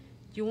thick.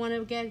 You want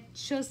to get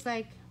just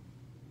like.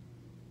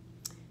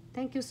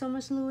 Thank you so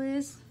much,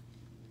 Louis.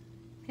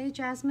 Hey,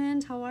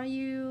 Jasmine, how are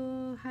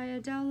you? Hi,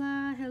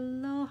 Adela.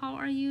 Hello, how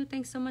are you?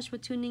 Thanks so much for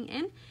tuning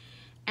in.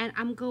 And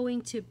I'm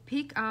going to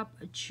pick up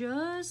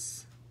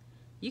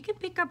you can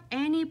pick up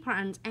any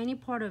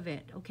part of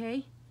it,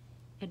 okay?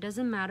 It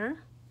doesn't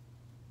matter.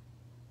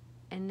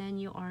 And then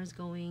you are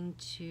going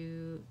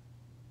to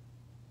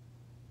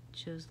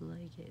just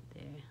like it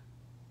there.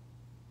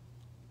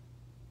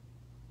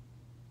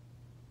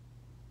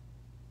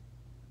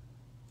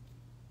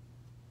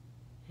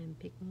 And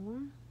pick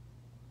more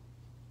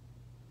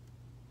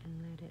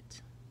and let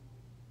it.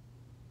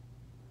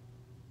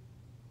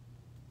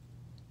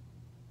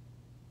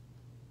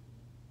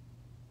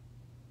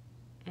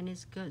 And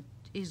it's good.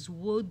 It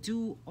will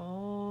do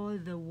all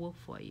the work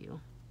for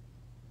you.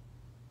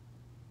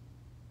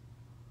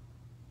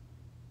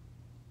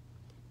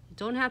 You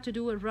don't have to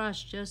do it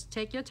rush. Just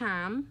take your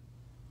time.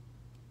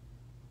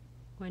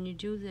 When you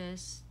do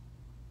this,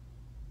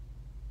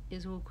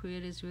 it will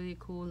create this really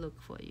cool look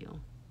for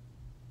you.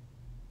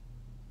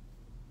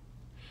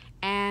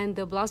 And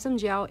the Blossom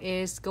Gel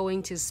is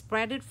going to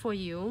spread it for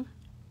you.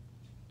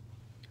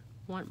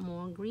 Want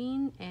more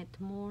green, add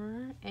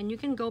more. And you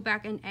can go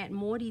back and add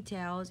more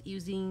details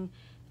using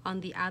on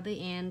the other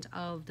end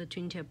of the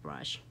twin tip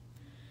brush.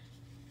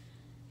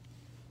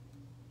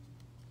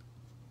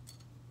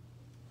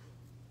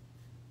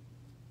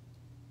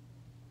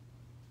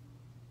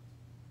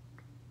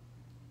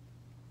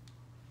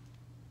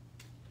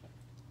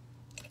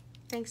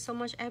 Thanks so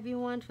much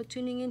everyone for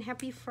tuning in.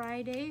 Happy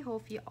Friday.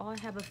 Hope you all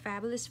have a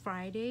fabulous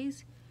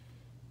Fridays.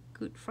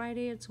 Good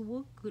Friday at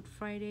work. Good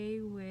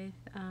Friday with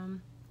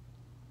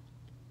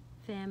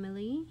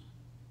family.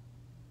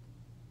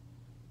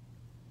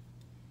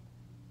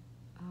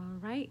 All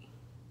right.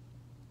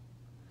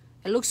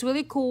 It looks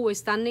really cool. It's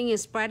standing and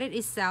spread it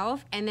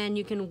itself, and then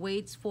you can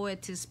wait for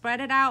it to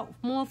spread it out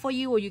more for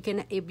you, or you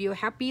can, if you're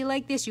happy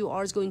like this, you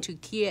are going to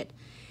key it,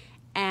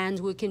 and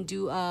we can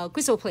do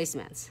crystal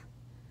placements.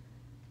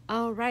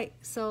 All right,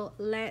 so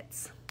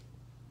let's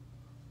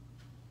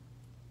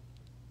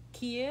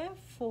here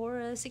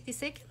for 60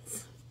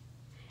 seconds.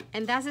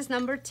 And that is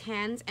number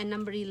 10s and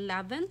number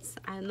 11s.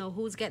 I don't know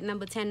who's getting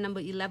number 10, number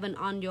 11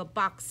 on your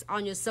box,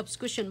 on your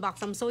subscription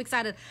box. I'm so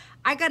excited.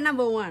 I got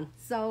number 1.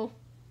 So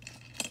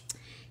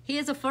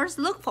here's the first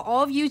look for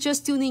all of you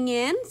just tuning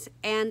in.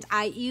 And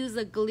I use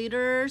the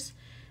glitters,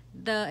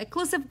 the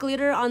exclusive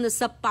glitter on the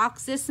sub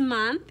box this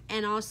month.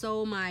 And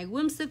also my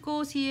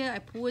whimsicals here. I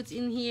put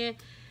in here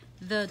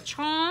the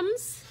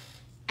charms.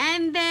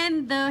 And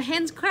then the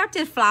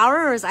handcrafted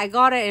flowers, I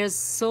got it. It's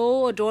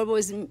so adorable.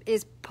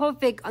 It's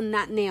perfect on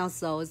that nail,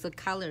 so it's the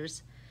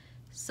colors.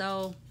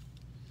 So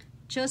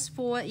just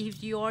for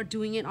if you're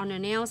doing it on your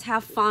nails,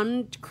 have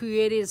fun,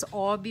 create it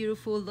all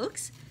beautiful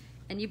looks.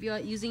 And if you're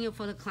using it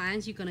for the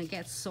clients, you're gonna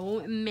get so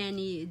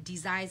many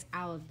designs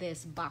out of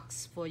this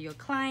box for your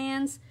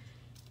clients.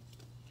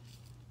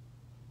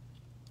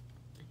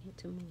 I need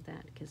to move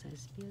that because I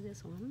spilled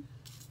this one.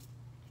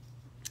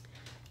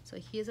 So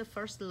here's the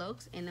first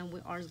looks, and then we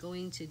are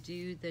going to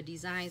do the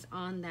designs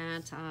on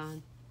that.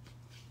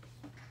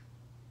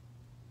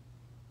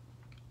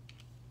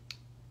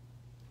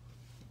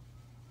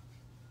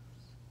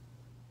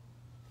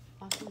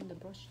 Awesome, the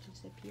brush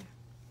disappear.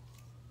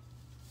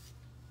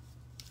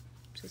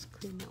 Just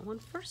clean that one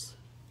first.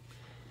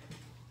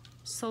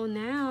 So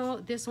now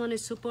this one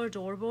is super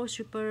adorable,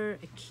 super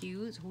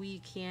cute. We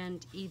can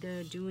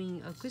either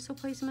doing a crystal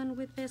placement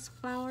with these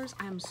flowers.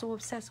 I'm so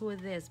obsessed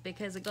with this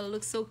because it's gonna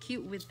look so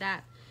cute with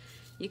that.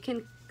 You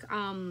can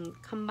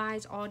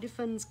combine all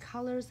different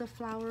colors of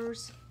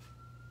flowers.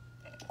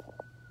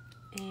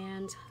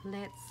 And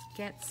let's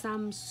get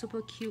some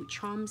super cute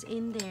charms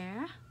in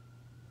there.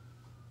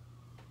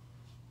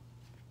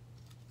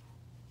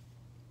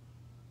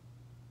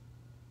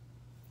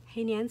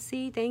 Hey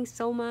Nancy, thanks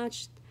so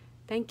much.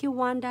 Thank you,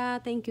 Wanda.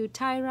 Thank you,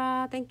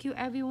 Tyra. Thank you,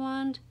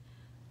 everyone.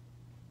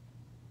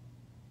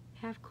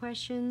 Have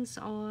questions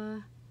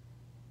or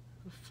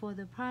for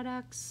the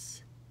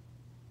products,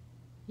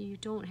 you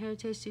don't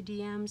hesitate to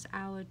DMs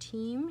our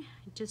team.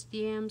 Just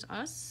DMs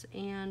us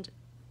and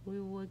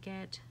we will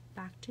get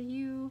back to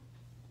you.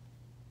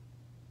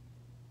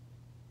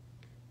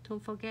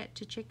 Don't forget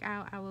to check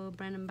out our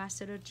brand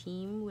ambassador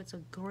team with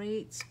a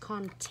great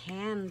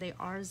content they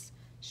are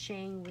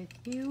sharing with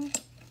you.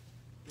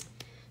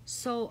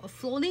 So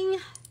floating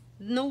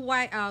no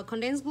white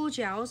condensed glue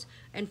gels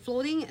and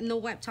floating no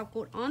white top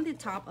coat on the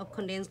top of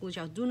condensed glue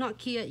gel. Do not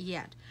key it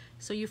yet.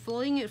 So you're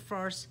floating it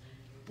first,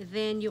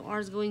 then you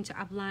are going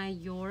to apply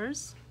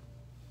yours.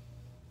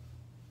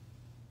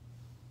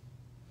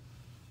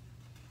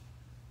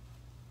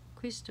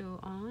 Crystal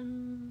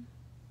on.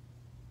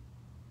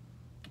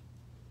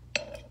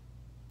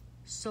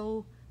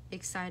 So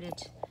excited.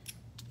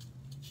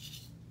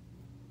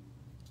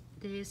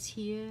 This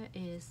here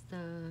is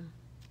the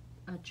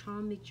a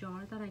charm big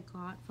jar that I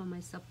got from my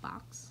sub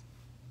box.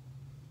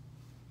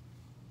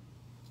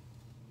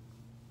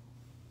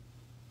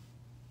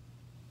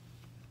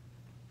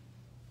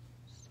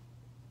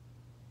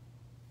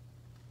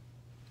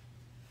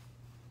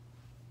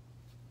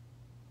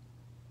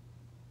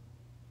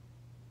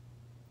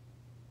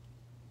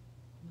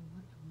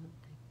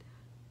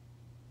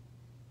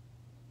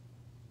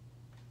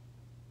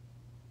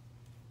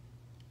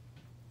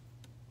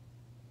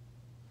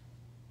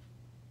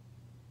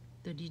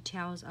 The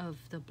details of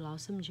the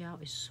blossom gel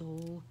is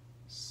so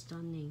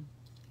stunning.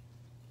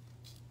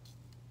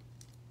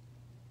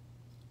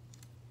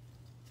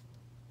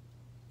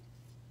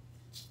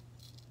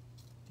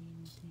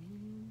 And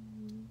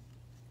then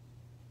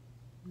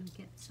I'm gonna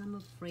get some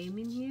of frame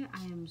in here.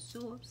 I am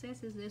so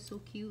obsessed. They're so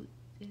cute.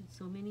 There's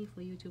so many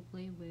for you to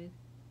play with.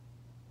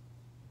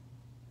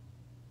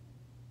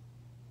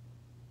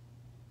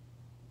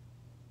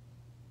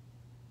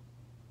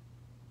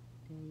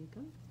 There you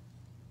go.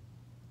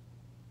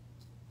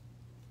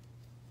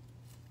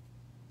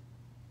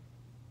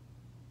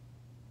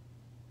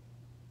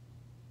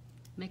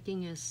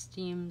 Making a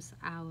steams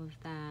out of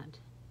that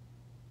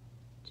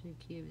to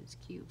give its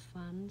cute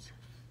fun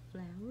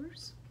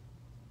flowers.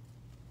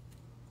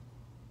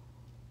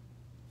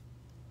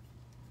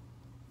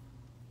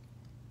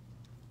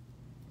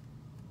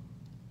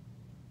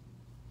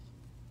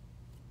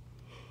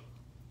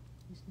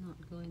 It's not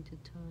going to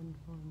turn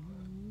for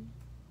me.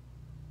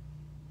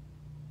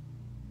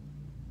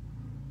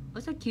 Oh,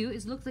 so cute.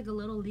 It looks like a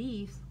little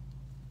leaf.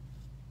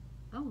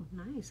 Oh,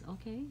 nice.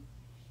 Okay.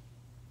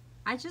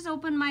 I just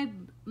opened my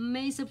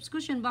May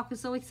subscription box. I'm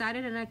so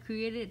excited, and I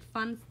created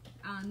fun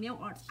nail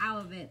art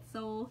out of it.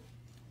 So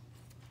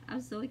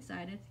I'm so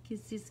excited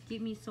because this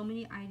gives me so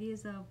many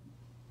ideas of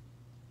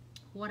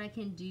what I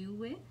can do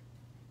with,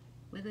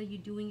 whether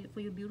you're doing it for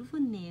your beautiful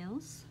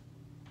nails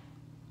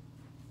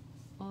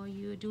or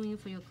you're doing it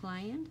for your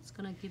client. It's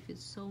gonna give you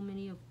so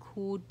many of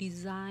cool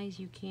designs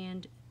you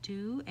can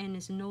do, and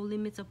there's no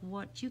limits of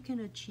what you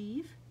can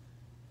achieve.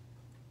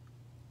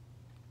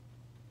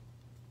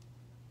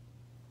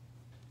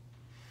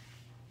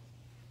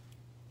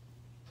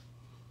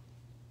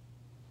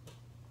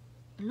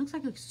 It looks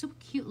like a super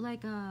cute,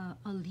 like a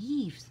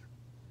leaf.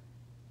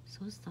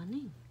 So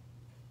stunning.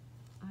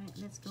 All right,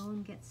 let's go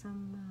and get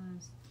some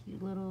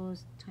cute little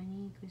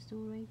tiny crystal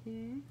right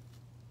there.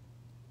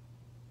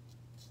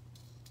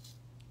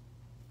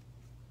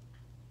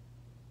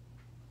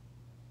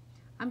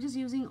 I'm just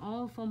using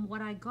all from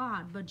what I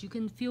got, but you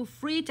can feel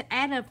free to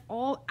add up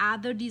all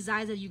other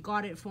designs that you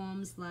got it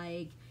from,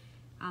 like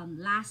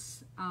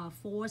last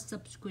 4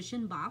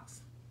 subscription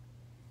box.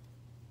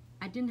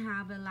 I didn't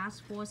have a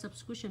last 4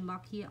 subscription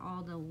box here,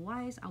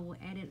 otherwise I will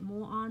add it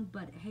more on.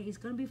 But hey, it's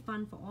gonna be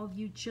fun for all of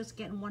you. Just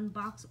get 1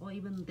 box or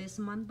even this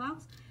month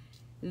box.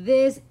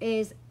 This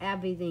is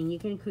everything. You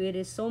can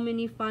create so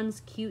many fun,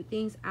 cute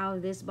things out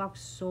of this box.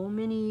 So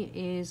many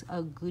is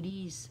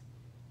goodies.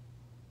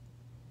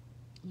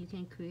 You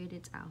can create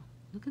it out.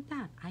 Look at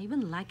that. I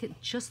even like it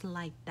just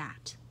like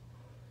that.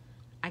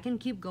 I can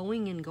keep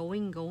going and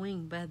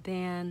going, but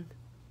then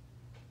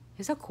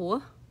is that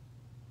cool?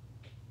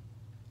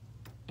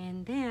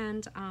 And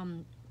then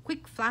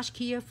quick flash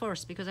key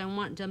first because I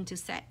want them to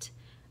set.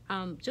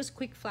 Just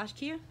quick flash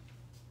key.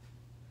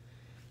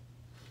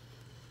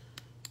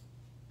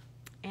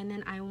 And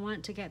then I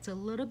want to get a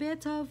little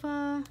bit of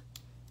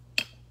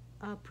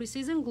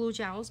precision glue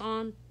gels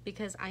on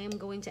because I am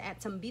going to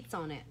add some beads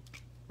on it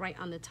right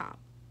on the top.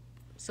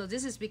 So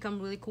this has become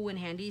really cool and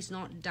handy. It's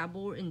not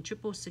double and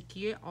triple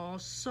secure.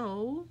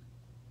 Also,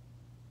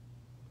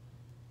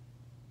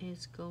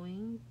 it's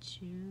going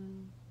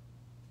to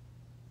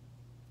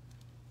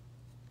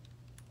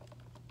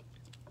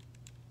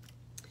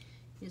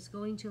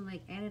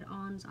like add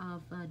ons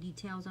of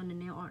details on the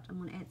nail art. I'm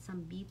gonna add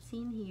some beads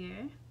in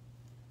here.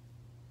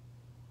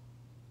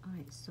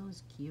 Alright, so I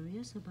was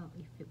curious about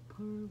if it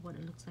pearl, what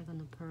it looks like on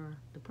the pearl.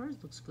 The pearl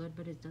looks good,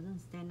 but it doesn't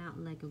stand out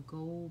like a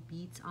gold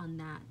beads on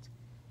that.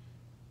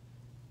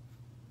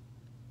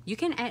 You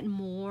can add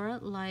more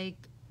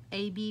like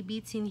AB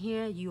beads in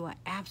here. You are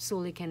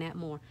absolutely can add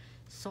more.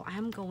 So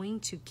I'm going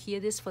to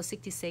clear this for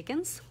 60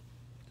 seconds.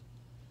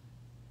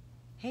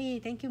 Hey,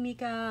 thank you,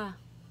 Mika.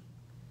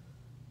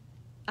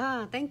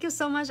 Thank you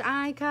so much,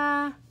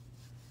 Aika.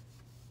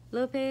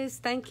 Lopez,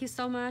 thank you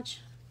so much.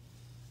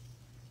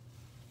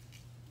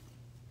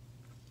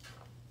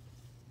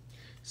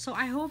 So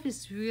I hope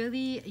it's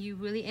you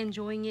really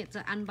enjoying it,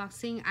 the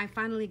unboxing. I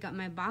finally got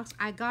my box.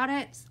 I got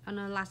it on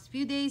the last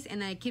few days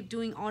and I keep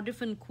doing all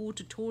different cool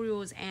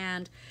tutorials,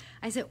 and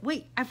I said,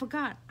 wait, I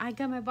forgot. I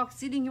got my box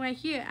sitting right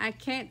here. I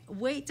can't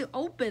wait to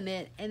open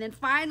it. And then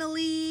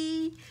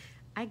finally,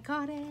 I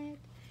got it.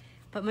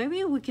 But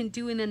maybe we can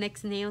do in the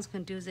next nails,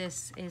 can do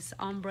this is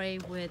ombre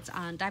with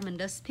Diamond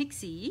Dust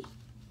Pixie.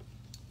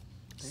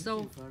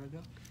 So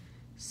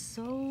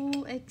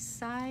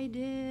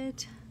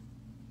excited.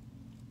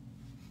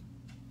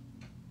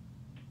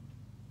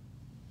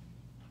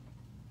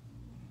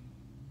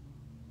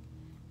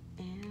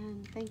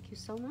 And thank you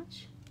so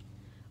much.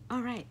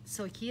 All right,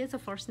 so here's the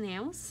first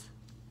nails.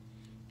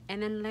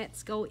 And then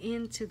let's go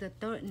into the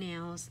third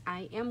nails.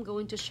 I am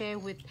going to share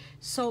with,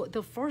 so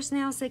the first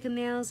nail, second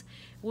nails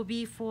will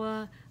be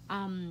for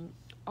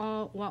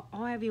all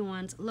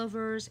everyone's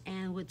lovers,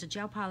 and with the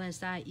gel palettes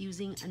that I'm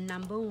using,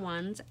 number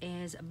 1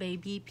 is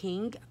baby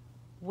pink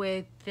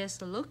with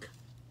this look.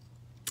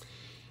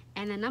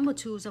 And then number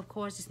 2 is, of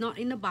course, it's not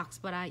in the box,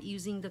 but I'm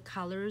using the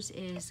colors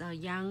is a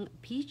young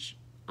peach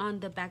on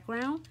the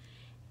background.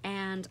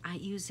 And I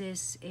use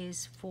this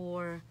is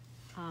for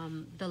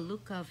the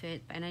look of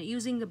it, and I'm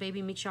using the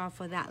baby mixture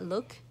for that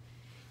look.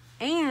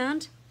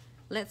 And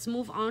let's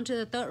move on to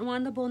the third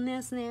one, the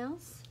bonus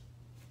nails.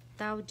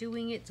 Now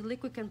doing it to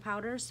liquid and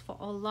powders. For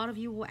a lot of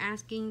you were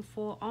asking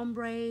for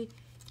ombre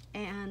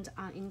and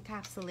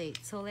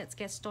encapsulate. So let's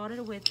get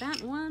started with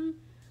that one.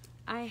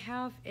 I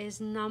have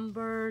is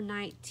number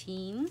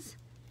 19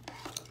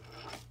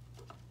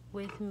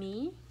 with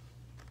me.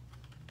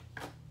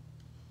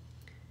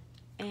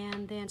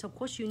 And then, so of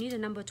course, you need a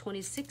number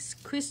 26,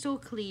 crystal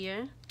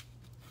clear.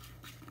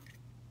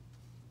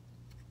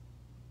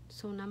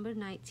 So number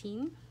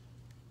 19.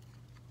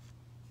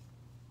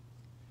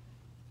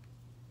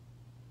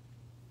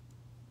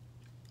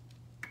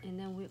 And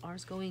then we are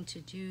going to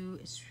do,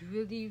 it's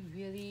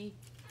really,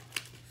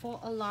 for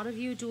a lot of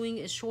you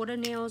doing shorter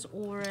nails,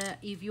 or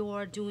if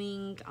you're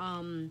doing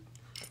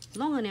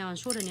longer nails and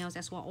shorter nails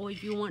as well, or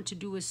if you want to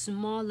do a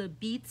smaller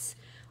beads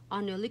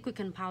on your liquid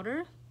and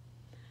powder,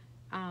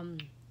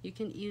 you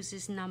can use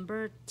this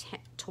number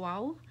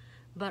 12,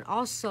 but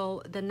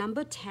also the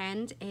number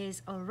 10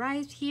 is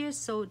arrived here,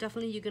 so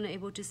definitely you're gonna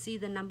able to see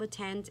the number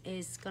 10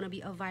 is gonna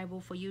be available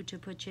for you to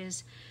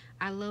purchase.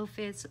 I love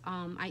it.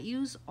 I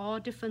use all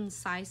different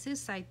sizes.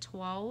 Size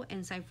 12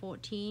 and size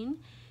 14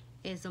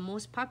 is the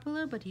most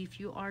popular, but if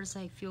you are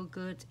like feel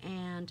good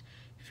and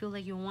feel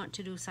like you want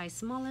to do size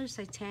smaller,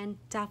 size 10,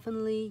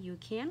 definitely you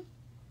can.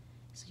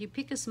 So you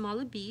pick a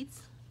smaller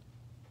beads.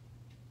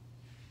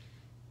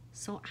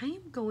 So I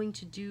am going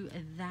to do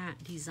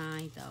that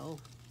design though.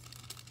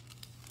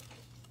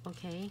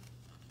 Okay.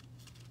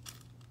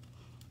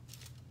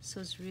 So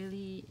it's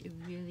really,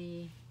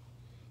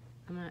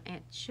 I'm gonna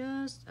add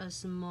just a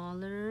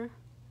smaller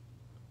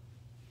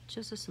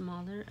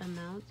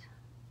amount,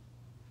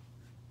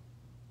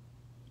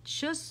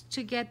 just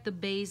to get the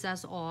base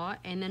as all,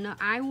 and then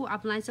I will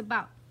apply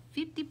about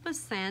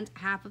 50%,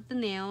 half of the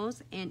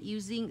nails, and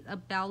using a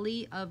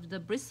belly of the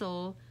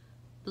bristle,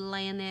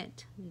 blend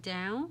it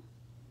down.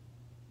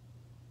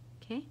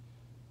 Okay,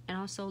 and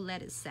also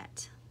let it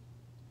set.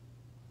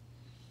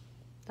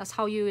 That's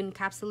how you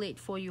encapsulate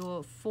for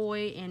your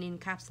foil and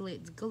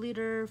encapsulate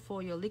glitter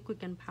for your liquid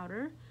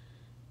gunpowder.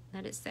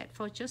 Let it set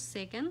for just a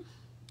second.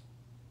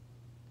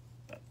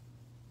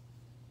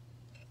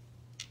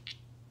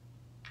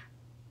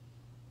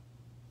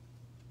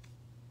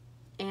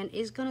 And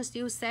it's gonna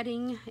still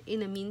setting. In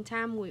the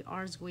meantime, we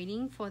are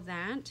waiting for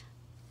that.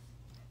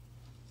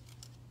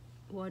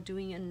 We're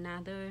doing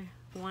another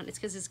one. It's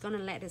because it's gonna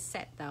let it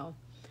set though.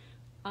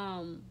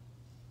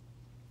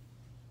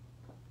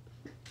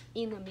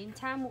 In the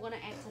meantime, we're gonna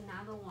add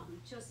another one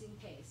just in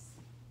case,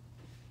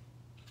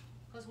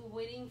 because we're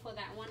waiting for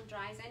that one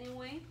dries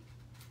anyway.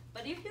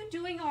 But if you're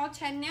doing all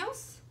 10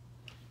 nails,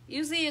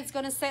 usually it's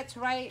gonna set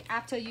right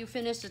after you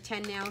finish the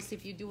 10 nails.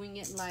 If you're doing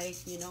it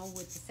like, you know,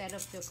 with the set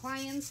of your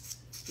clients,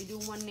 you do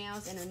one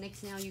nails and the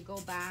next nail you go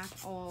back,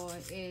 or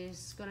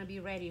it's gonna be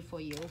ready for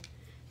you.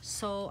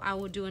 So I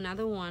will do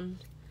another one.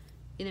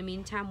 In the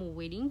meantime, we're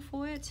waiting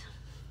for it.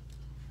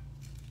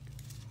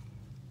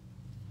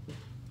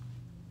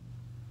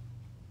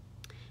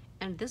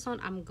 And this one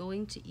I'm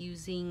going to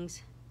using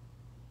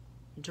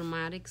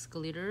Dramatics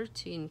glitter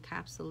to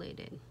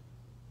encapsulate it.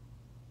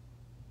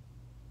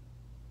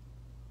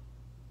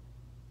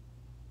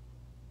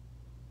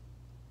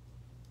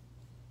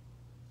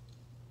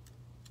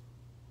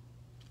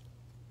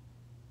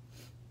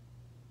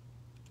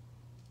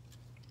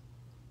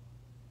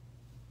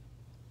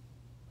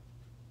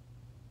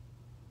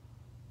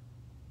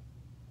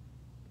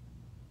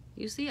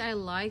 You see, I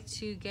like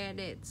to get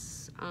it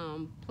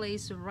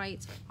placed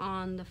right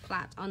on the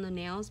flat on the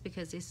nails,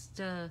 because it's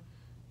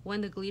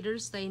when the glitter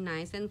stay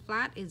nice and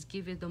flat, it's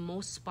give it the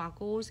most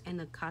sparkles and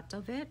the cut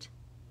of it.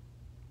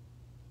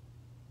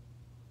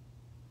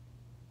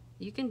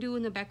 You can do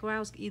in the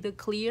backgrounds either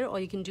clear, or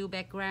you can do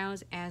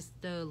backgrounds as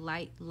the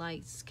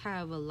lights,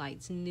 kind of a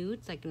light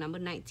nude, like number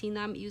 19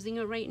 I'm using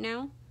it right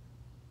now.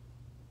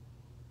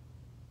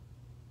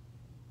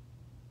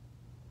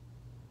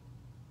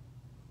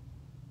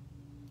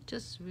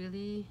 Just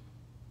really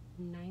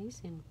nice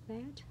and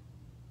flat.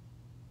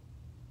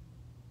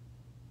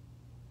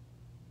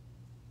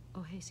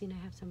 Oh, hey, see,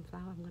 I have some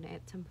flower. I'm going to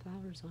add some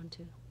flowers on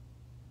too.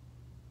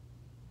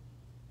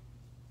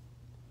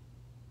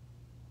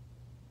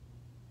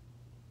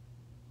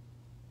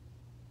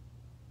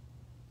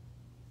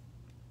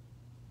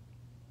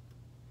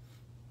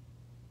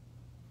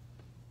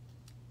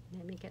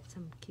 Let me get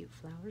some cute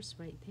flowers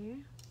right there.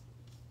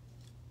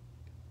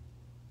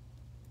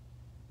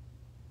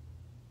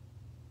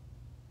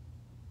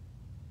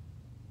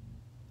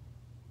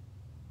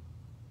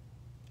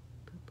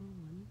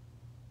 One.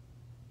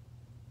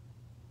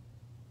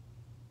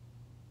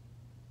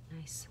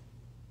 Nice.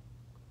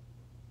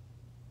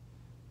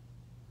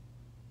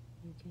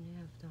 You can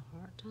have the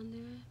heart on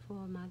there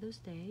for Mother's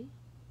Day.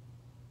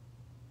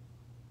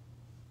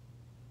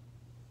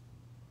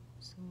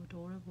 So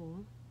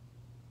adorable.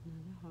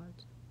 Another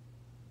heart.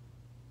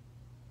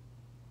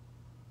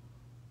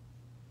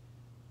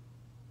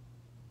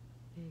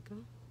 There you go.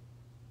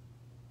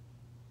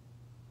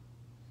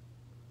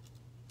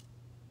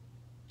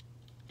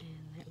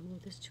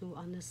 Move this tool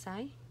on the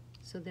side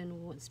so then we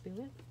won't spill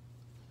it.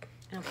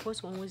 And of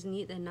course, we always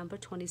need the number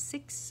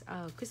 26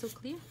 crystal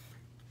clear.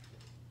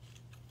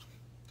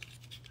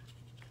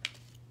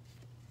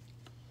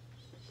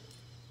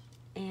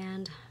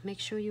 And make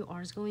sure you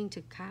are going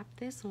to cap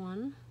this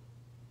one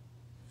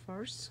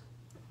first.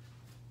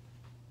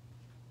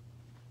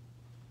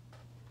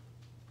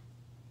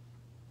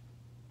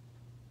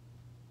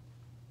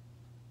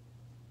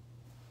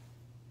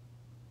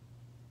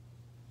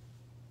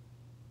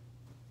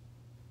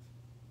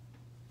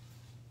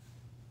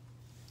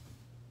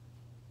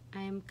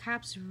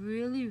 Caps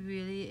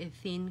really a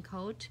thin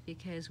coat,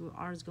 because we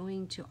are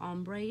going to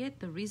ombre it.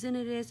 The reason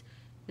it is,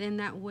 then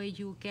that way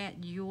you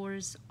get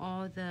yours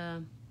all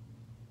the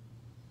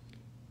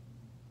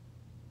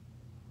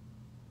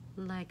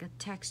like a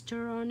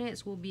texture on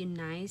it will be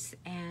nice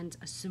and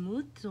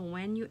smooth. So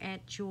when you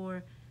add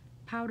your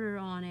powder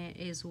on it,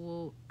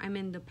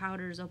 the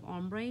powders of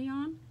ombre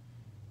on,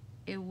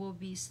 it will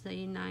be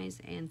stay nice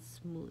and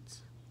smooth.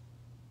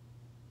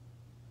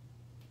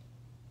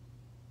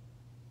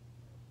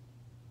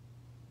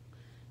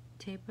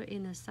 Taper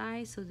in the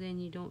side so then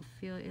you don't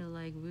feel it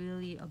like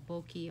really a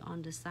bulky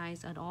on the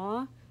sides at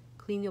all.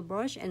 Clean your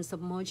brush and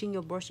submerging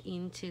your brush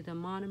into the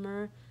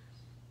monomer.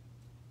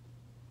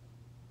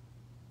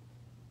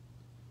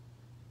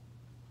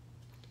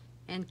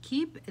 And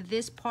keep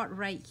this part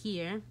right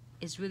here.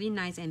 It's really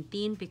nice and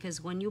thin,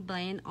 because when you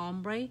blend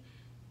ombre,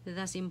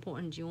 that's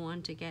important. You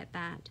want to get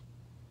that.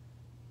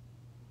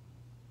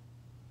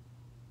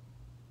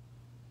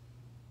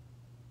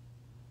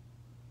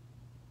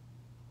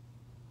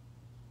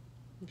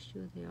 Make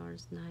sure they are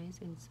nice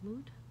and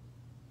smooth.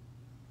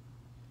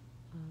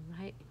 All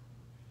right.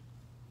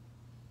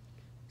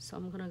 So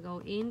I'm gonna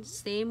go in,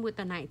 same with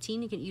the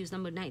 19. You can use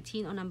number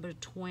 19 or number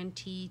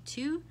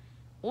 22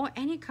 or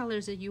any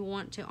colors that you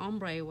want to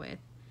ombre with.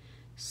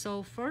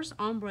 So first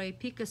ombre,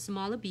 pick a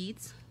smaller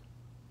beads,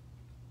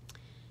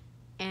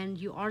 and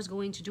you are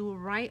going to do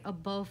right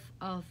above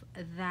of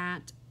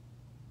that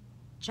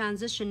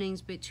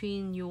transitionings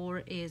between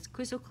your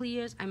crystal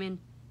clears,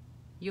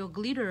 your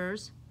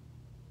glitters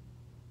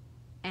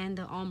and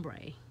the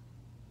ombre.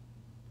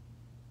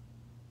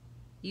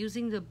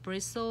 Using the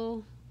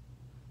bristle,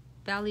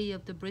 belly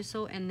of the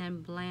bristle, and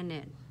then blend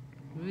it.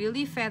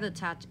 Really feather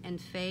touch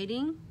and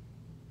fading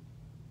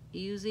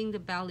using the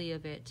belly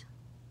of it.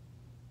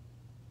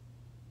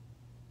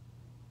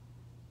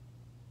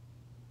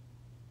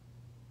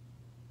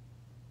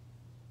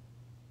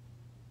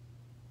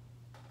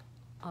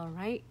 All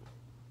right.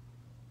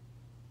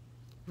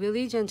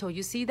 Really gentle.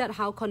 You see that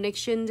how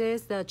connection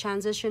is, the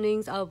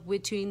transitionings of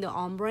between the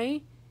ombre?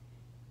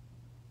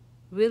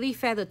 Really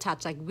feather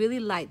touch, like really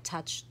light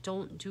touch.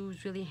 Don't do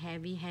really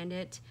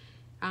heavy-handed.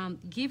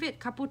 Give it a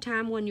couple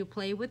times when you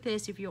play with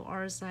this. If you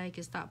are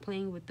like start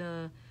playing with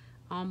the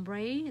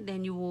ombre,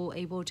 then you will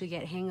able to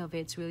get hang of it.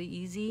 It's really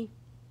easy.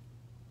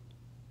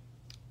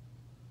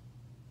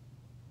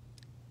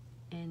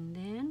 And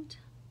then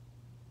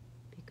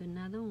pick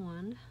another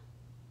one.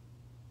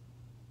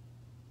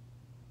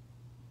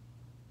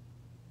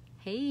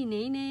 Hey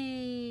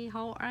Nene,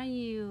 how are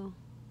you?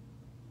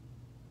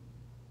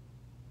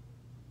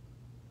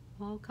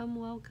 Welcome,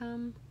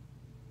 welcome.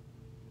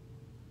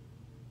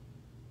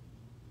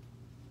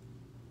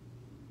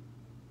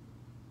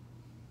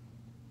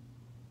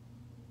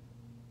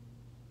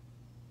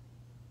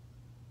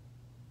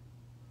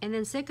 And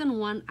then second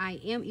one,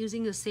 I am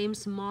using the same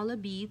smaller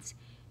beads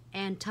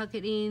and tuck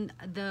it in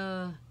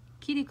the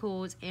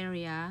cuticles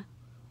area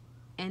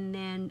and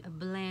then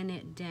blend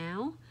it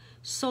down.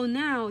 So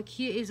now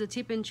here is a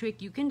tip and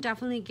trick. You can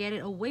definitely get it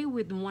away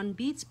with one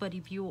beads, but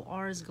if you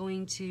are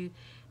going to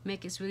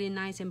make it really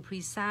nice and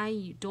precise,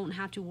 you don't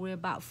have to worry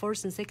about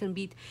first and second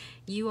bead.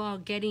 You are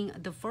getting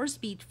the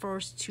first bead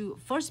first.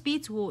 First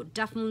beads will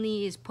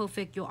definitely is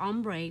perfect your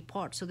ombre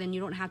part, so then you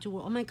don't have to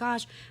worry, oh my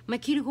gosh, my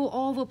cuticle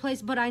all over the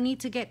place, but I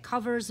need to get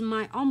covers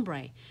my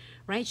ombre,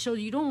 right? So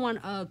you don't want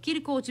a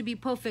cuticle to be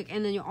perfect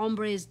and then your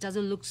ombre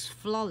doesn't look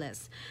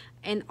flawless.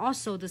 And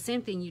also the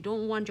same thing, you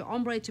don't want your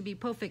ombre to be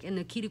perfect and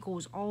the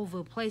cuticles all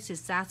over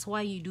places. That's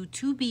why you do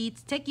two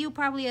beads. Take you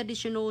probably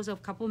additionals of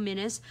a couple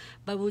minutes,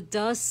 but it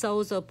does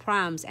show the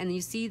primes. And you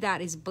see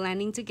that it's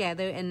blending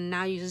together, and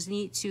now you just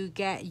need to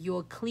get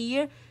your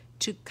clear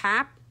to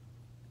cap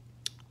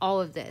all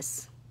of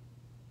this.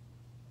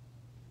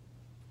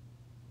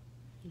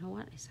 You know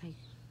what? It's like,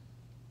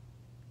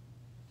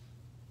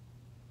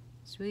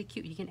 it's really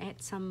cute. You can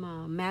add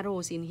some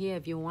metals in here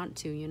if you want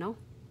to, you know.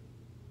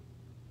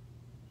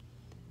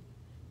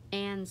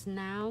 And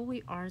now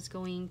we are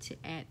going to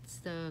add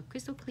the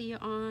crystal clear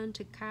on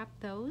to cap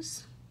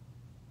those.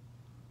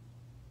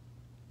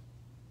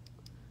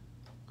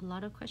 A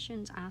lot of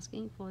questions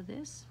asking for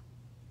this.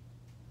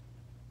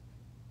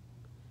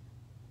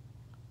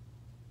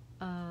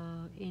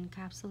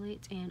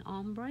 Encapsulate and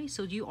ombre.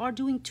 So you are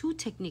doing two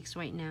techniques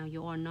right now.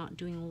 You are not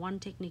doing one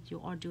technique.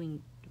 You are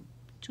doing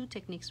two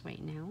techniques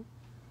right now.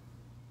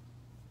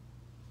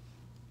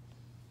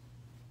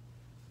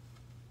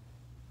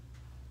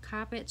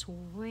 Carpets,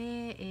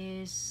 where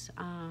is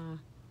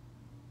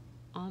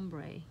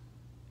ombre?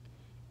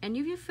 And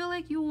if you feel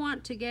like you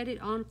want to get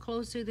it on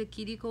close to the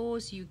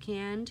cuticles, you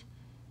can.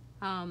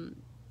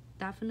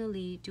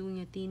 Definitely doing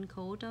a thin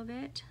coat of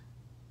it.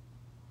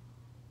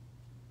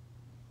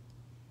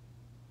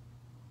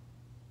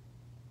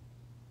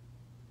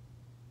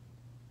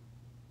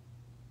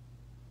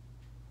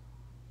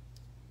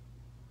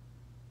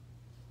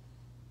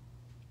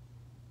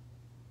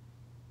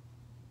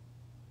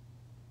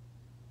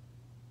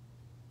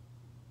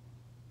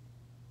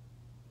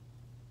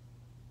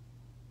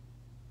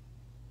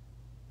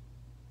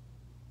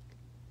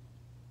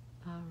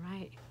 All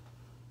right.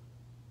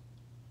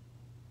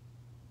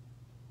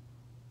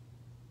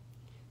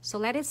 So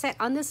let it set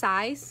on the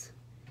sides,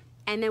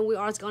 and then we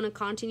are going to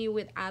continue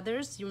with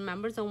others. You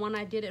remember the one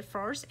I did it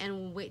first, and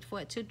we'll wait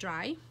for it to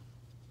dry.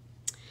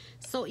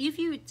 So if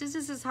you, this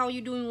is how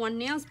you're doing one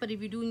nails, but if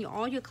you're doing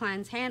all your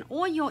client's hand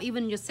or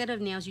even your set of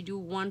nails, you do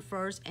one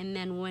first, and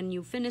then when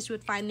you finish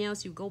with 5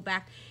 nails, you go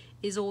back,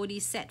 is already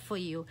set for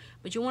you.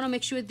 But you want to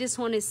make sure this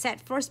one is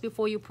set first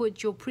before you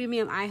put your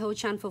premium IHO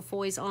chamfer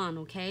foils on,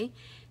 okay?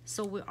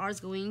 So we are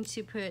going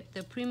to put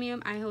the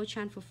premium IHO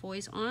chamfer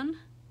foils on.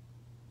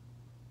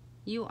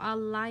 You are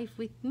live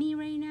with me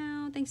right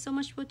now. Thanks so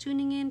much for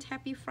tuning in.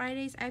 Happy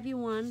Fridays,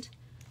 everyone.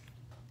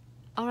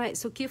 All right,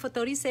 so keep for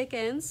 30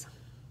 seconds.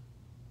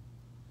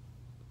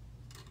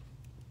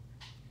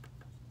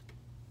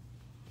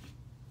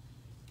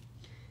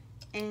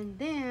 And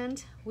then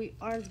we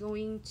are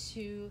going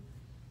to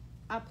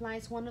apply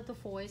one of the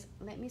foils.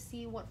 Let me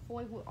see what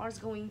foil we are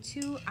going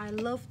to. I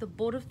love the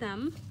both of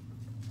them.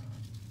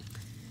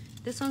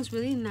 This one's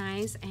really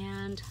nice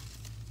and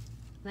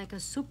like a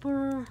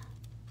super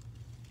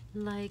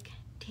like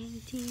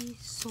dainty,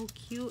 so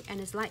cute. And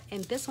it's like,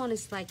 and this one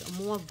is like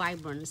more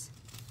vibrant.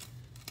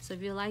 So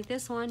if you like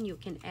this one, you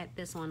can add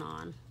this one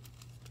on.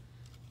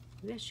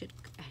 Maybe I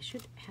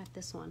should have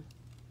this one.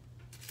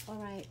 All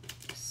right,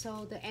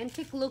 so the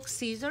Antique Look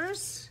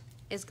scissors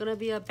is gonna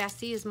be a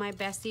bestie, is my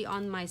bestie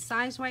on my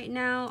size right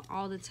now.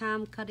 All the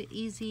time, cut it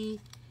easy.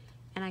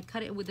 And I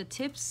cut it with the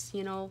tips,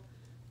 you know,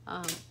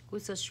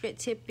 with a straight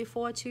tip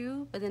before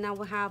too. But then I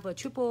will have a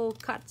triple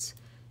cut,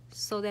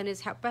 so then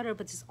it's better.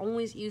 But it's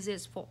always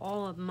uses for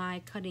all of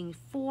my cutting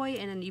foil,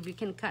 and then if you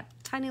can cut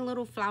tiny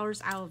little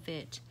flowers out of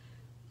it.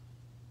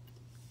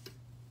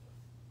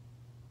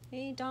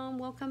 Hey Dom,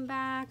 welcome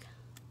back.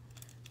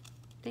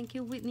 Thank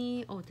you,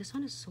 Whitney. Oh, this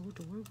one is so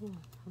adorable.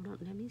 Hold on,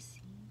 let me see.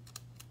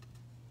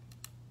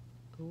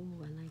 Oh,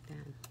 I like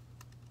that.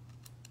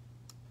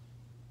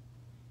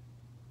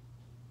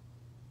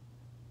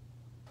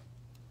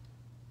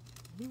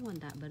 We want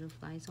that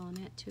butterflies on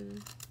it too.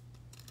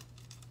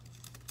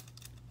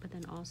 But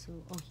then also,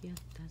 oh here,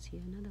 that's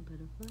here another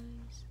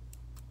butterflies.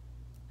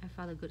 I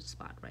found a good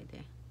spot right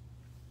there.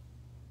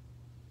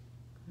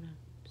 Hold on,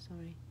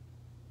 sorry.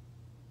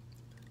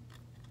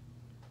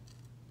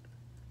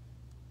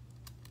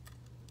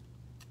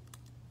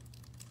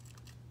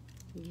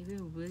 Give it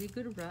a really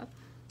good rub.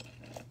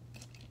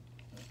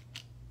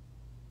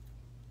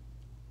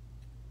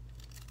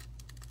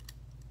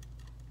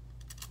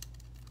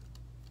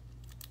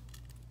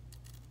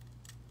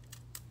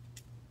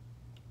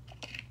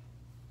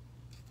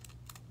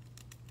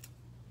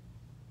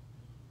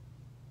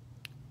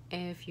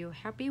 If you're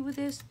happy with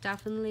this,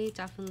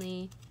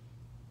 definitely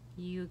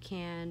you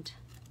can,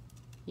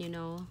 you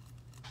know,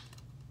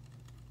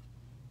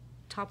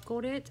 top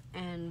coat it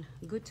and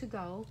good to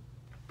go.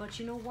 But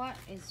you know what,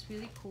 it's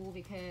really cool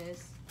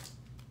because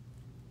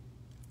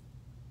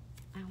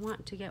I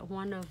want to get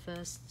one of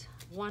the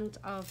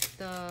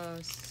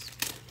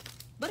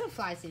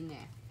butterflies in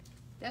there.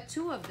 There are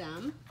 2 of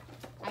them.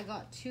 I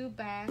got 3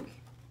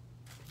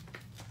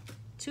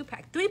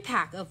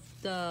 pack of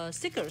the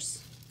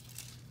stickers.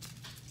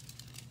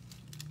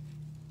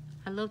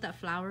 I love that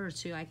flower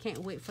too. I can't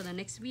wait for the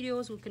next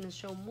videos. We're gonna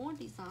show more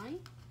design.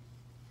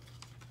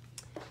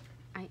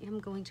 I am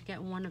going to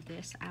get one of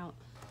this out.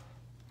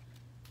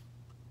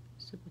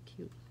 Super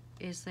cute.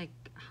 It's like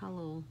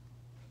hollow.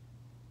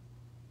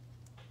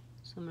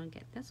 So I'm gonna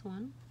get this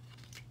one.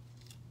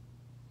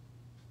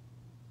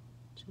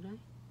 Should I?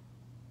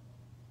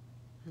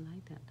 I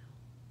like that though.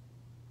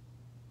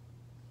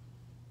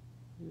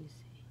 Let me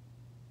see.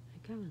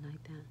 I kind of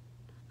like that.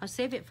 I'll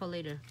save it for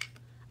later.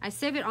 I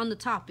save it on the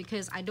top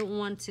because I don't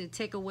want to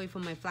take away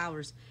from my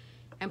flowers.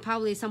 And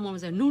probably someone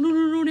was like, no,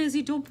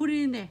 Nancy, don't put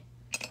it in there.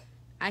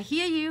 I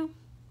hear you.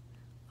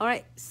 All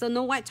right, so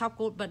no white top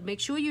coat, but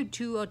make sure you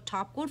do a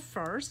top coat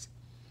first.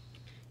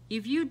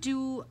 If you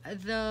do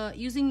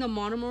using the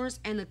monomers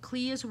and the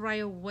clears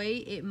right away,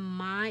 it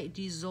might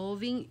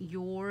dissolving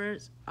your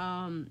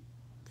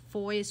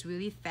foils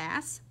really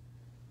fast.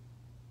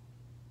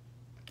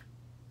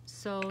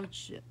 So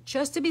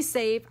just to be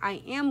safe,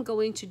 I am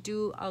going to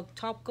do a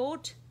top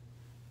coat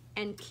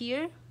and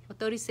clear for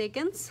 30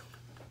 seconds.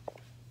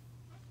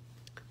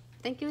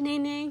 Thank you,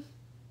 Nene.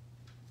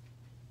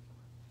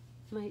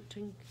 Might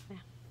drink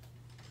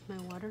my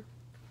water.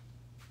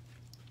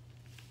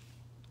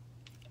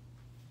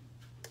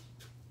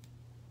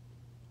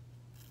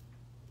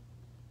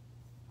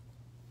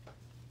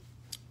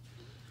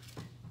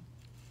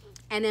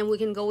 And then we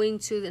can go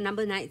into the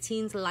number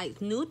 19's light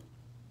nude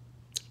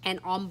and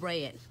ombre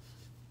it.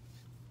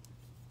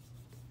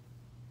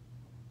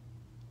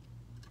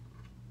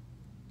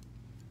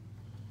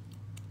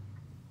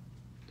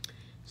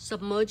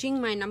 Submerging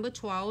my number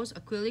 12's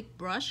acrylic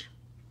brush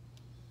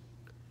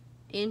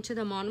into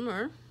the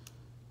monomer.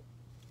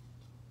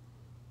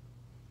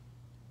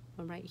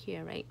 Right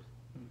here, right?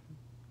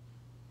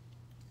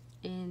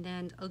 And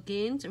then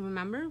again,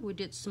 remember we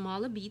did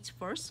smaller beads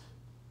first.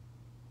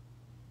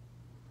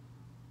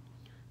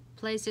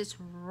 Place this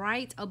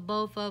right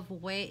above of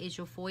where is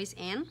your foils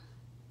end.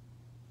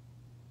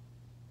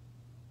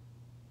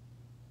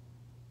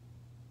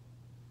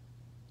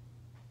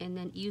 And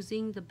then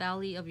using the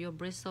belly of your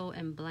bristle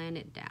and blend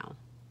it down.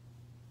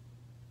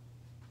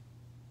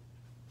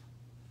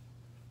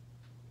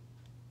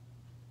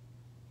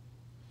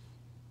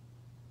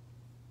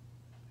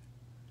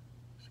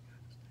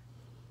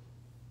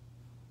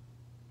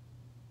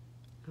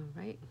 All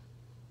right.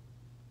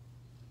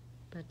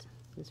 But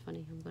it's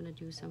funny, I'm gonna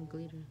do some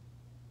glitter.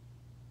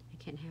 I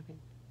can't have it.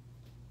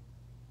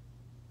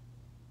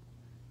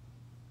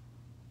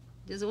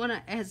 Just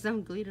wanna add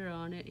some glitter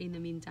on it in the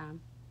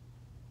meantime.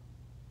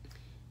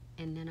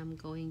 And then I'm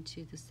going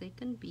to the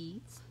second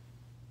beads.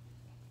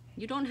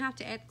 You don't have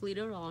to add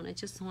glitter on. I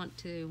just want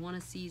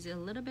to see a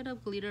little bit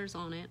of glitters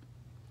on it.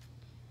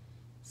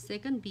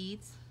 Second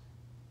beads.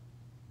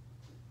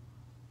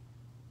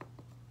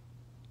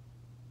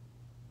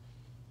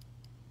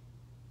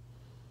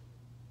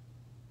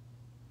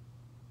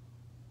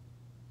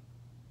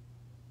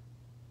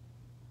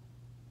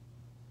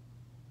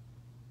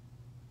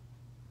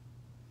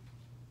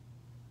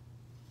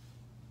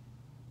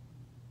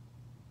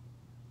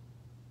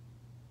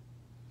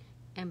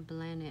 and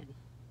blend it.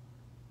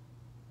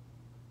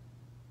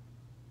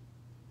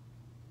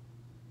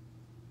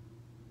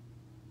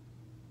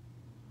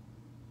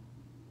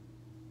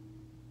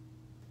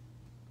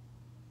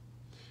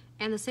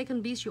 And the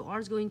second piece you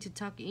are going to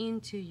tuck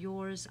into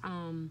yours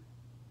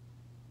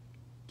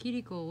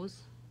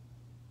cuticles.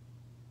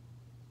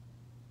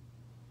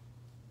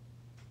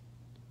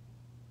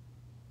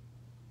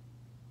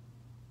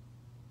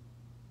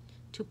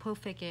 To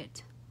perfect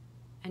it,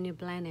 and you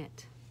blend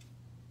it.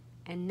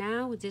 And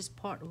now with this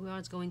part, we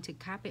are going to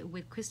cap it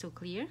with crystal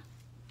clear.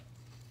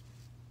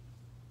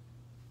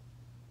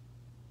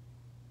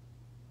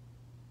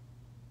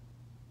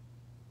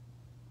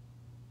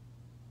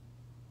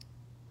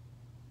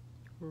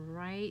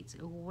 Right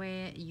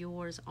where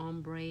yours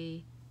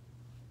ombre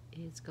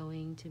is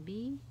going to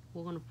be,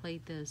 we're going to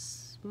place the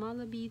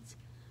smaller beads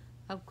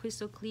of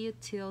crystal clear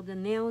till the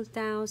nails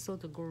down, so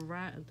the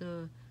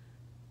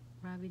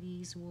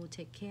gravities will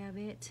take care of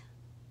it.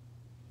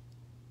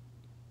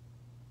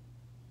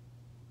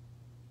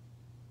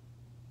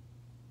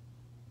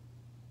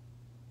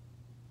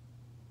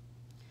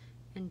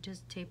 And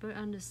just taper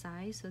on the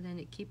side so then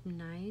it keeps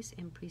nice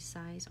and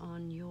precise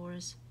on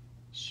yours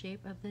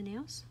shape of the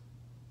nails.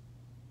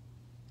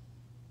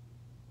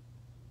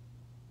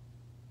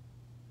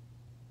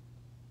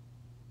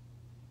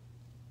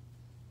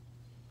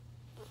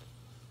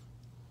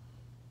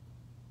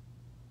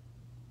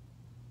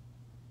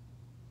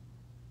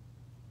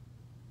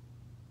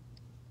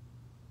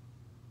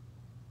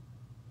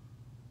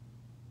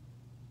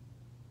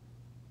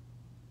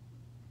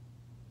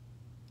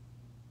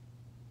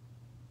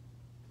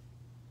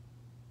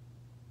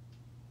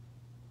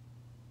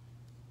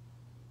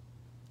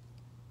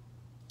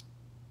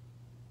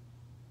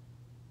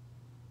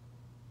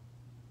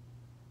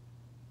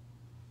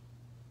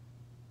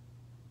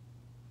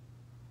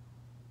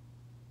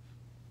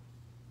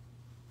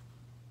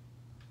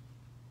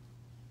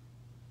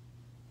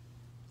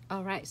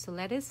 All right, so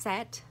let it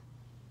set.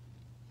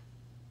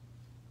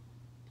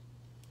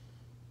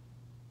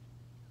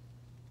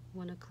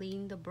 Want to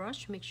clean the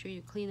brush. Make sure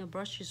you clean the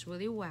brushes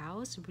really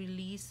well. It's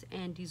release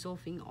and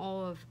dissolving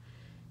all of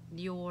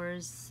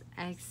yours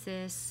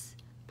excess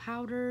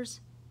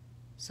powders,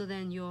 so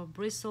then your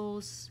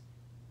bristles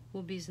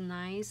will be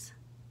nice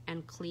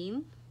and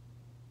clean.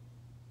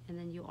 And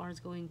then you are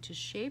going to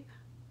shape,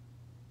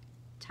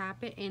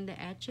 tap it in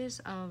the edges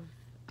of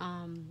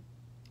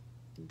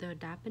the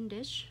dappen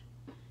dish.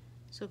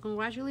 So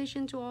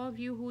congratulations to all of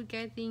you who are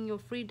getting your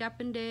free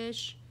dappen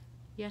dish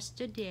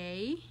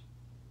yesterday.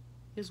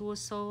 This was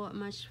so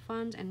much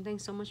fun, and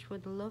thanks so much for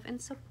the love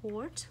and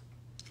support.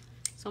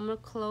 So I'm gonna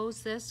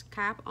close this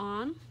cap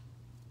on,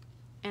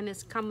 and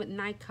it's come with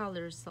 9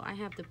 colors. So I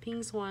have the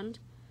pink one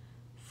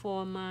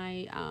for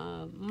my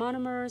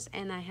monomers,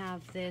 and I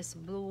have this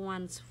blue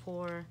ones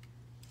for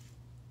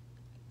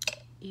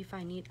if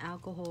I need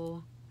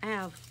alcohol. I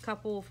have a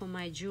couple for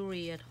my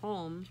jewelry at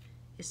home.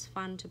 It's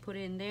fun to put it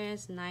in there.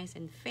 It's nice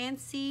and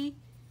fancy.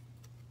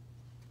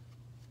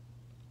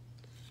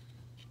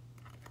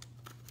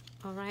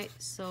 All right,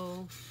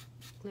 so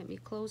let me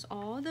close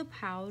all the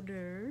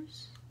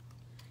powders.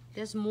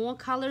 There's more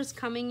colors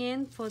coming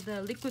in for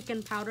the liquid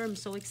and powder. I'm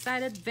so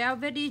excited.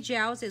 Velvetty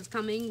gels is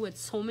coming with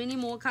so many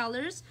more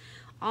colors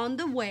on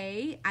the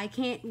way. I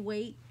can't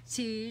wait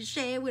to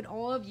share with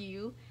all of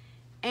you.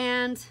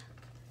 And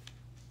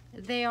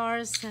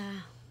there's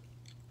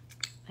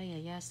oh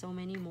yeah, so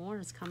many more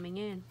is coming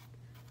in.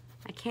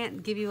 I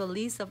can't give you a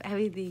list of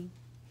everything.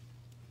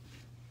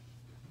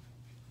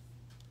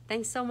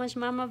 Thanks so much,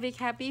 Mama Vic.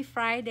 Happy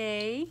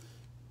Friday.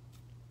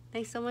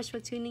 Thanks so much for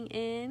tuning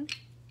in.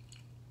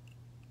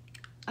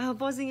 Oh,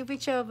 posting a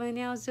picture of my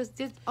nails. Just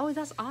did. Oh,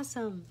 that's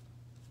awesome.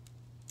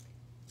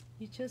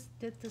 You just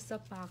did the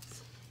sub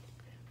box.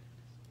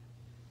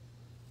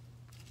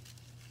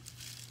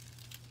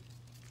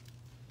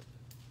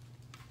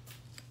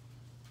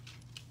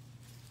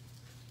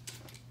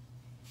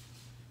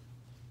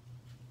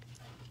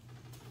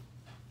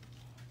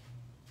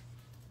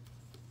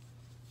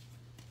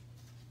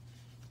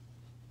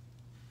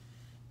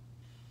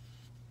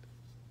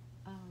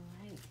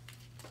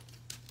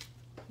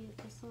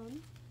 This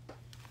one.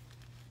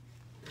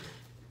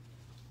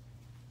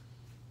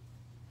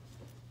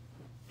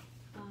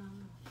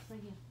 Right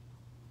here.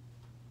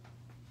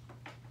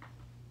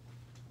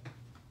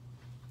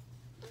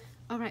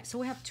 All right, so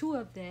we have 2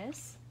 of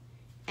this,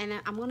 and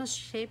I'm gonna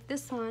shape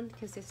this one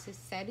because it's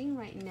just setting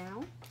right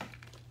now.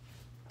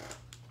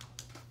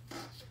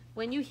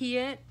 When you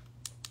hear it,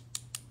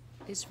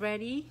 it's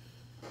ready.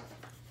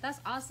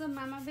 That's awesome,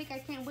 Mama Vic. I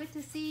can't wait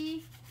to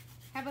see.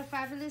 Have a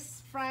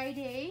fabulous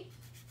Friday.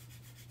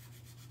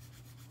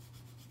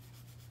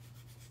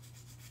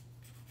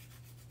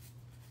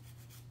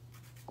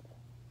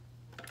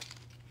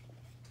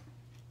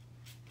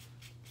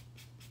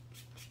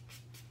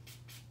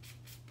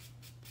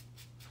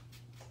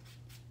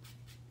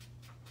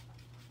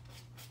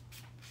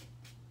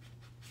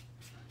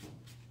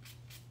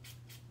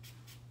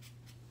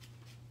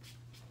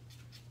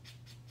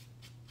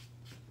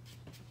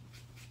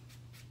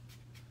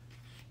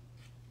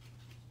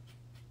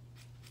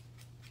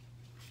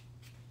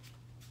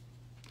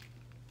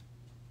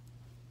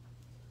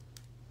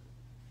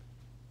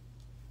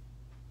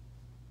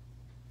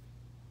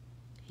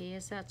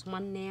 Here's that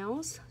one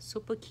nails,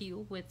 super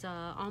cute with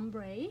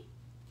ombre.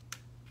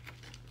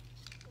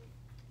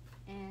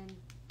 And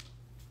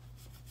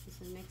this is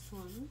the next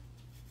one.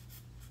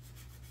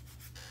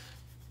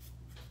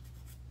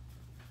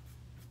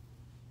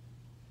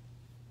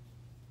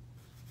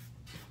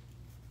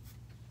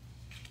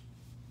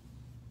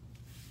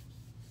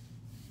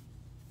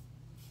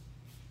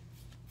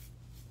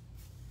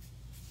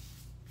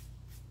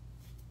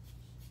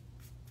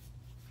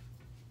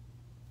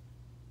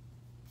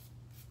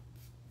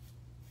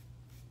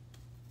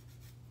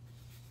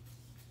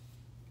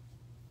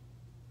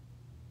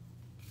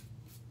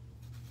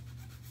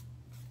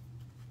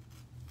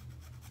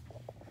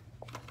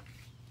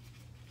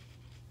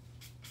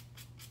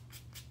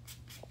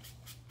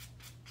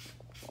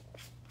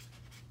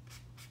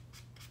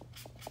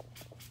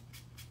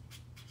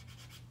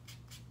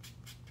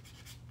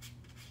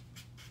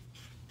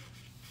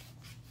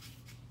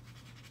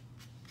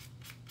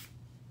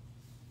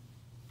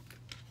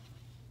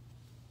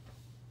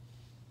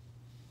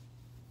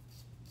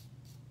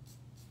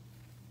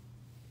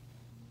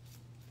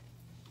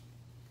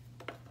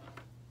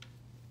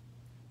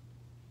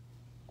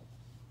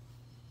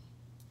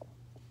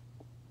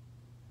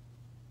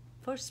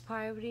 First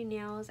priority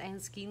nails and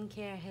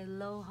skincare.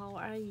 Hello, how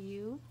are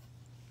you?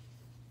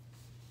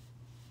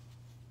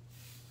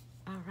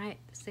 All right,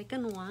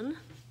 second one.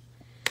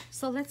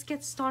 So let's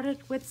get started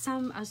with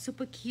some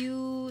super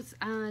cute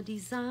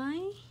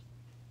design.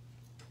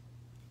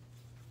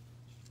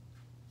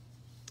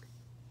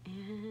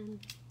 And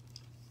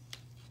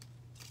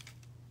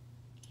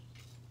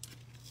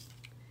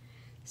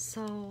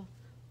so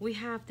we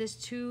have this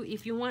two.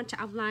 If you want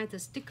to apply the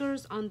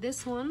stickers on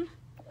this one,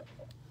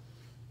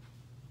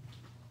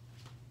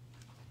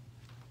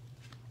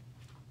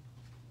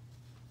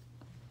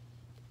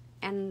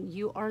 and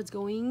you are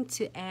going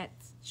to add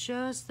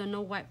just the no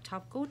wipe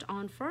top coat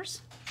on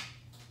first.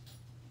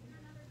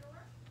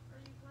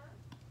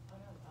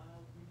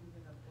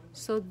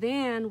 So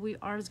then we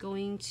are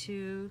going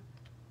to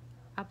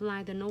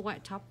apply the no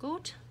wipe top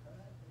coat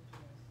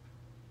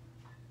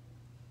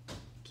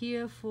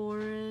here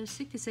for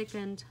 60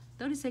 seconds.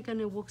 30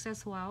 seconds it works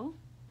as well.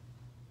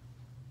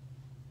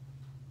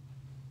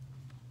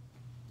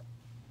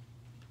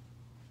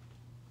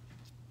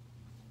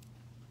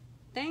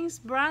 Thanks,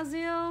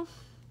 Brazil.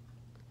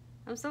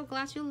 I'm so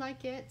glad you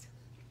like it.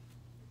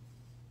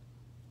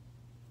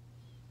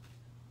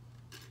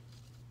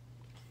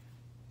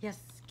 Yes,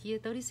 here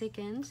 30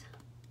 seconds.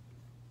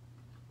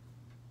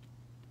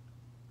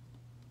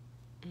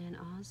 And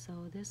also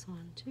this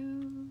one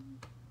too.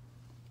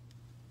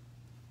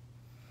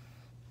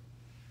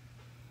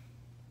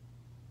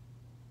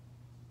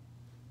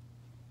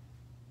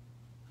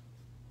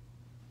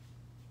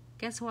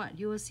 Guess what?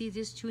 You will see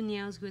these two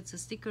nails with the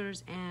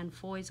stickers and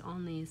foils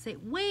only. Say,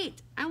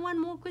 wait, I want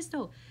more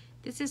crystal.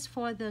 This is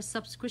for the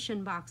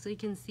subscription box, so you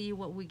can see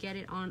what we get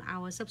it on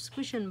our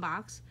subscription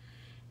box.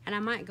 And I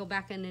might go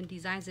back and then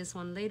design this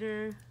one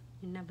later.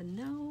 You never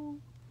know.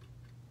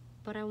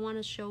 But I want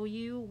to show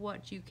you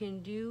what you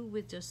can do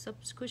with the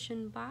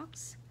subscription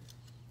box.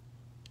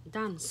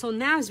 Done. So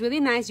now it's really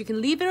nice. You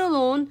can leave it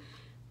alone,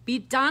 be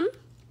done.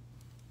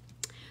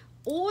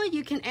 Or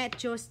you can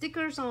add your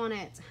stickers on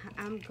it.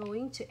 I'm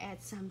going to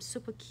add some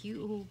super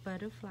cute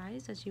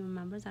butterflies. As you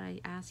remember that I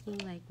asking,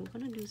 like, we're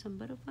gonna do some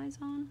butterflies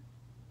on.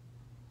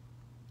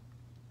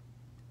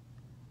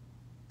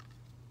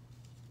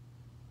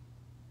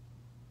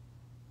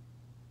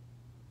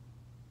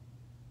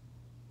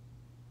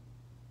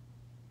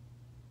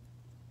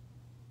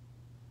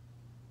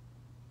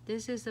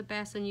 This is the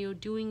best, and you're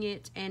doing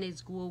it and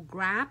it will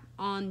grab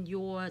on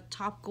your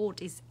top coat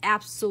is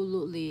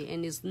absolutely,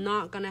 and it's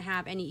not gonna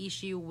have any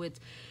issue with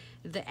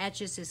the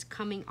edges is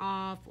coming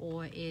off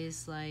or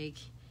is like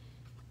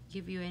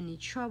give you any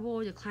trouble.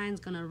 The client's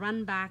gonna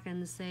run back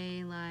and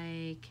say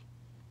like,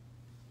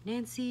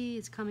 Nancy,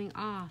 it's coming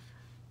off.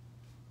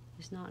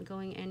 It's not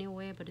going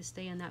anywhere, but it's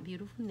staying on that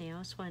beautiful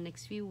nails for the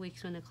next few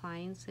weeks when the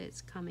client says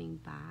it's coming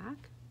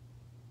back.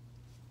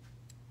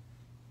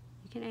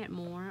 You can add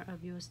more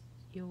of your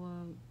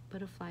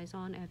butterflies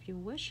on if you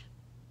wish.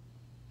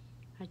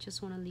 I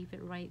just want to leave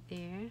it right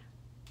there. You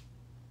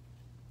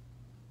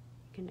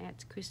can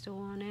add crystal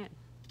on it.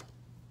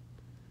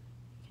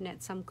 You can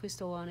add some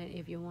crystal on it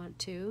if you want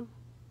to,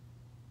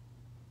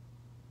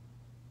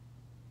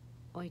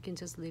 or you can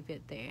just leave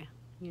it there,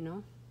 you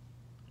know.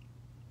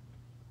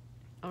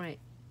 All right,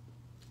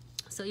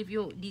 so if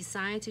you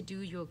decide to do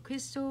your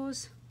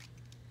crystals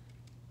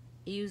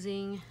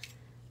using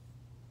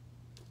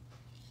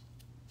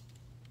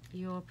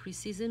your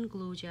precision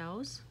glue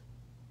gels,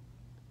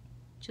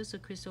 just a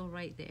crystal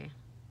right there.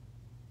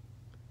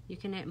 You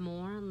can add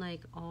more,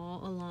 like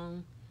all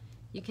along.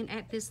 You can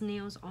add these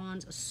nails on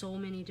so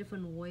many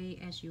different ways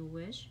as you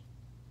wish.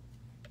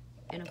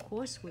 And of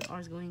course, we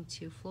are going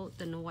to float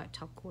the no wipe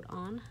top coat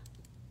on,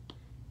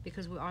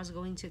 because we are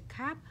going to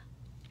cap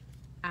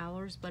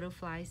our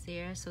butterflies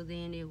there, so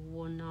then it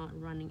will not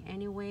running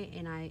anyway.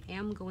 And I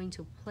am going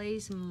to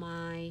place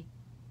my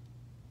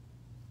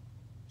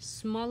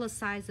smaller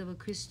size of a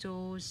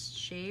crystal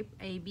shape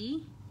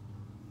AB.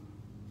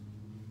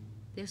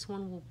 This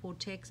one will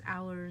protect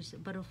our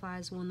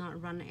butterflies, will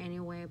not run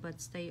anywhere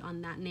but stay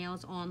on that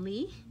nails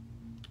only.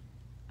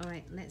 All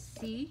right, let's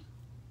see.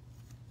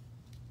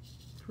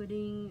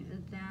 Putting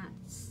that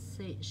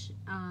size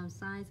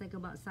like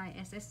about size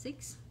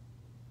SS6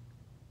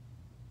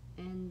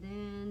 and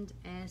then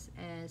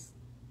SS6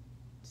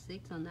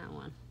 on that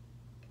one,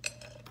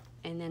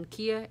 and then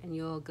Kia, and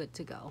you're good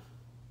to go.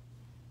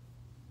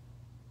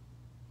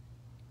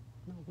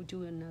 No, we're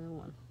doing another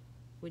one.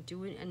 We're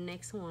doing a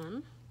next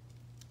one.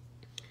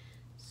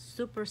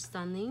 Super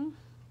stunning.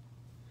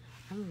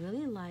 I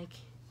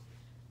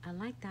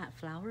like that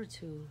flower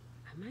too.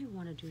 I might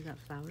want to do that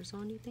flowers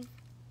on, you think?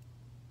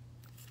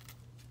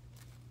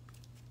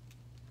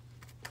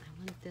 I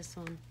want this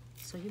one.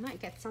 So you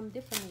might get some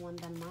different one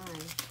than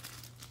mine.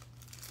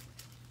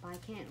 But I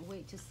can't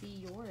wait to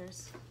see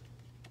yours.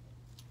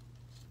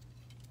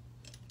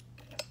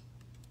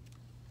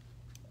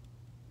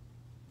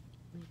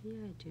 Maybe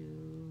I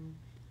do.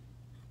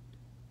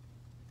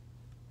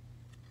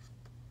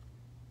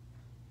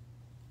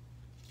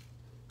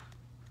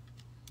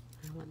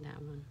 I want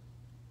that one.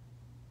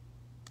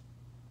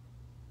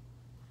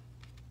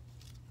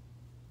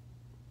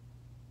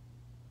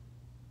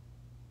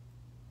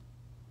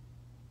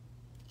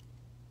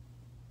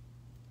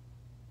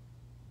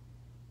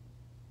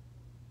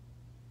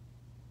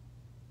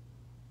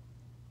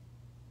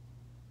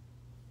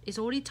 It's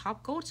already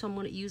top coat, so I'm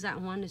going to use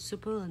that one. It's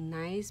super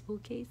nice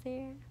bouquet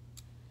there.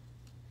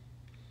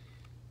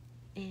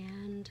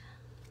 And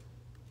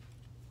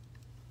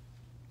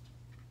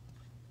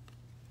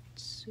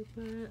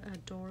super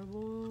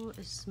adorable,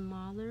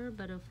 smaller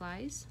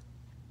butterflies.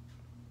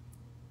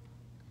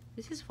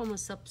 This is from a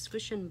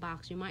subscription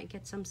box. You might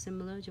get some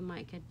similar, you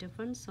might get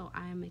different, so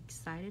I'm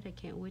excited. I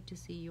can't wait to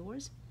see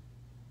yours.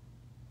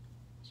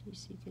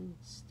 You can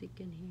stick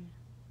in here.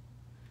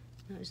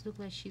 No, it looks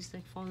like she's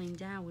like falling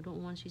down. We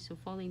don't want she's so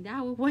falling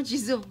down. We want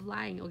she's so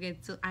flying. Okay,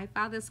 so I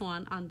found this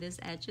one on these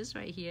edges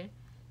right here.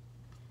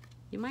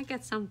 You might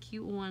get some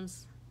cute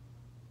ones,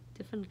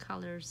 different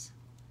colors.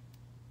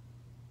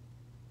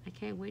 I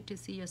can't wait to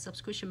see your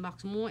subscription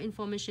box. More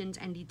information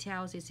and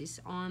details is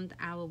on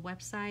our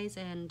website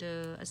and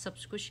a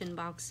subscription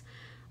box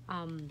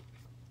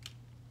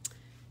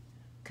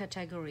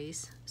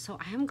categories. So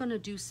I am gonna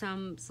do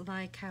some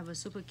like have a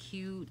super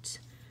cute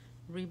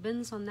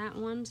ribbons on that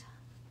one.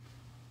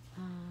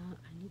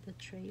 I need the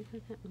tray for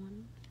that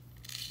one.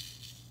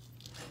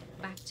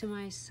 Back to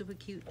my super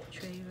cute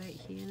tray right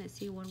here. Let's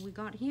see what we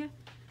got here.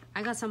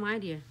 I got some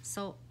idea.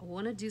 So I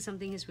want to do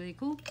something is really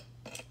cool.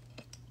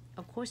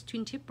 Of course,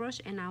 twin tip brush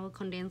and our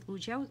condensed glue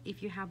gel.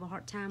 If you have a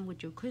hard time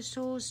with your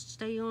crystals,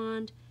 stay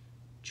on.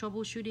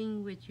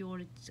 Troubleshooting with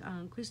your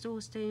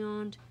crystals, stay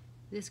on.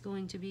 This is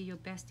going to be your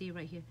bestie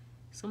right here.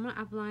 So I'm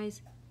gonna apply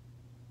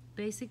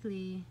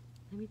basically.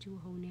 Let me do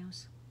whole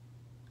nails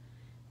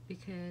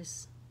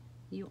because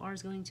you are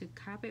going to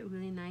cap it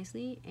really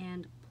nicely,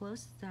 and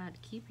plus that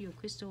keep your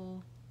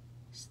crystal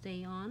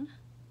stay on.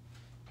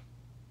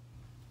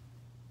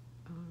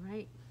 All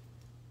right,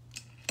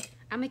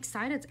 I'm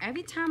excited.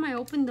 Every time I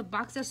open the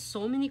box, there's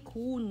so many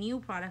cool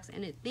new products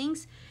and it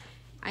thinks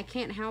I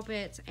can't help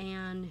it.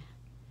 And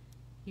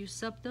you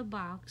sub the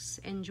box,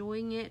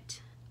 enjoying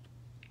it,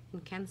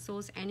 and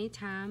cancels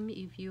anytime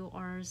if you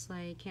are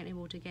like can't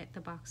able to get the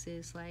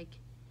boxes like.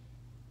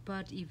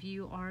 But if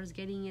you are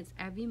getting it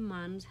every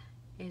month,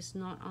 it's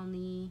not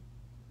only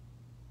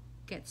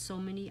get so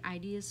many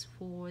ideas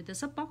for the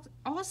sub box,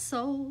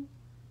 also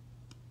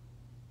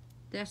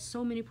there's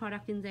so many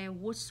products in there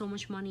worth so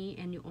much money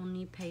and you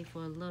only pay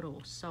for a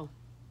little. So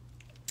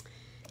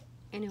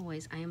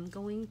anyways, I am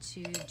going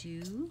to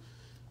do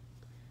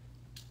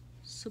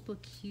super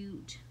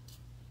cute.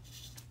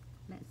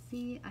 Let's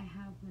see, I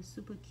have a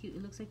super cute,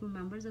 it looks like,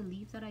 remember the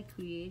leaf that I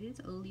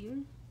created earlier?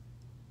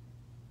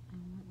 I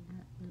want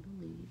that little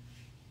leaf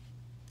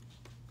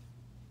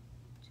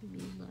to be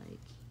like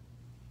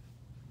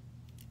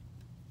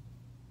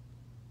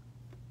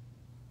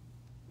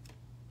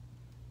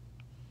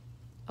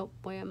oh,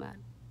 where am I?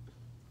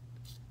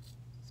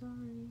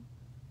 Sorry.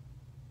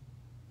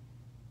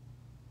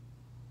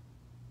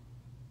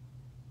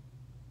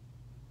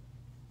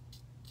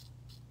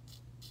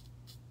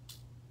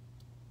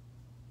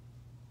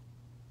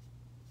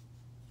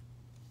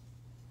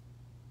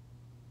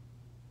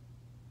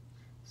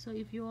 So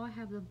if you all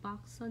have the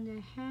box on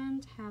your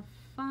hand, have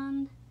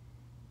fun.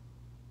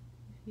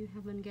 If you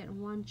haven't get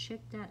one, check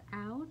that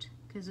out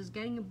because it's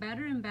getting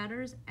better and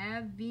better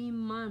every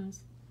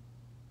month.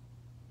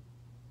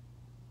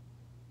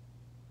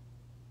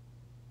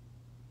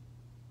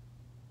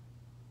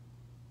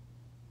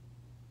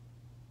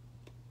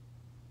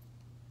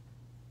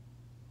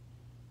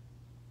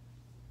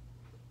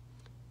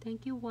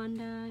 Thank you,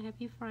 Wanda.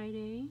 Happy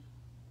Friday.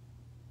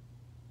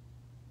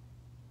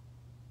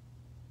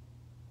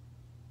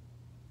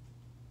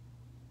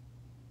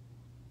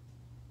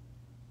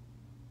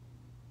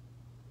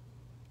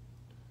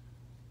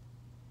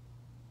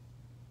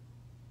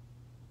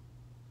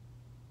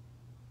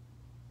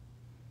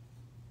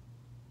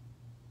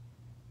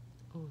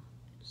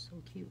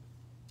 so cute.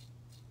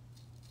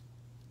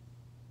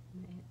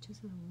 I'm gonna add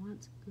just one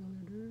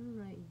glitter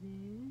right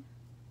there.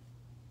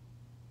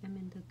 I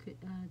mean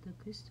the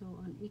crystal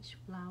on each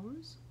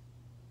flowers.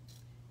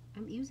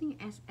 I'm using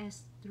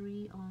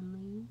SS3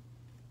 only.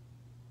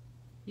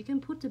 You can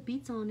put the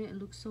beads on it. It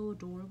looks so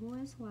adorable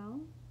as well.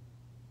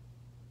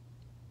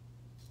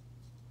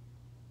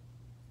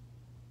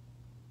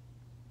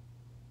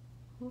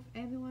 Hope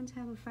everyone's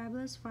have a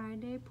fabulous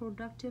Friday,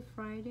 productive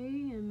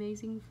Friday,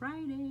 amazing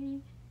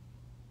Friday.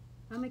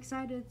 I'm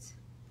excited.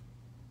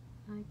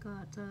 I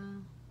got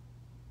a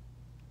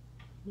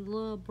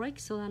little break,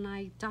 so and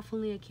I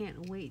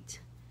can't wait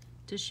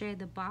to share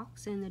the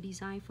box and the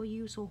design for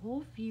you. So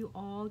hope you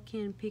all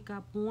can pick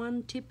up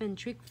one tip and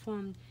trick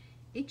from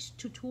each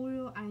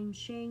tutorial. I'm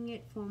sharing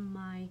it from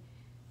my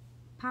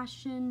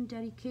passion,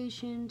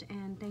 dedication,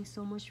 and thanks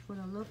so much for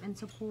the love and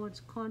support,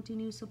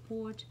 continued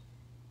support.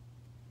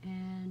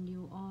 And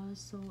you are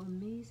so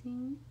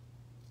amazing.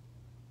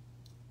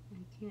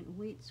 I can't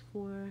wait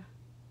for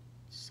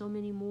so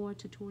many more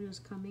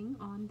tutorials coming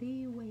on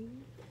the way.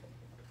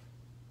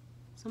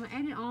 So I'm gonna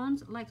add it on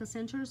like the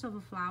centers of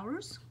the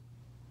flowers.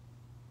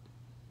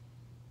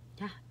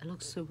 Yeah, it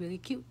looks so really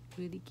cute,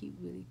 really cute,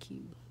 really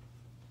cute.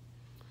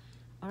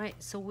 All right,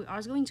 so we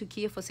are going to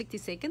key for 60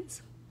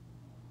 seconds.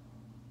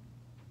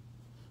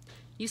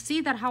 You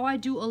see that how I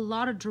do a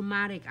lot of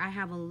dramatic. I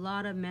have a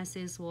lot of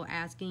messages for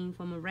asking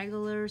from a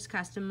regular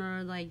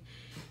customer like,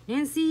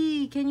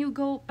 Nancy, can you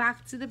go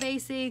back to the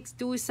basics?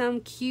 Do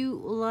some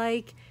cute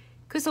like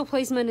crystal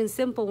placement and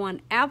simple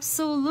one.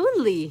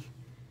 Absolutely.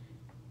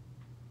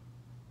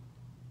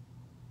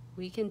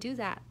 We can do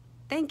that.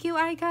 Thank you,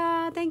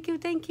 Aika. Thank you,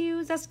 thank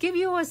you. Just give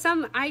you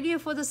some idea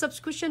for the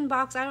subscription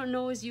box. I don't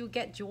know if you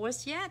get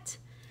yours yet.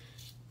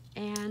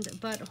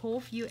 But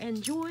hope you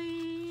enjoy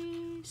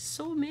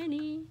so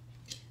many.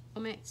 Oh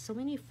man, so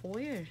many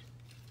foyer.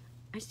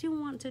 I still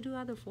want to do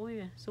other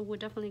foyer, so we're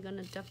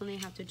definitely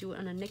have to do it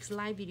on the next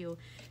live video.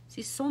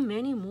 See, so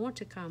many more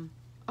to come.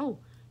 Oh,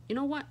 you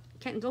know what?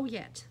 Can't go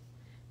yet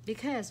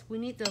because we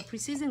need the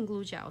precision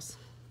glue gels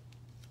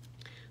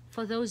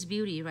for those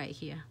beauty right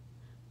here.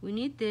 We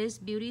need this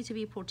beauty to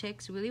be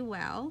protected really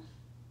well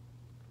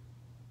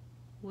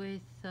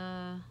with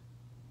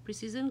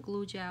precision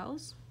glue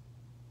gels.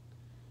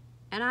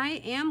 And I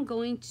am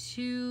going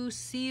to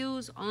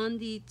seal on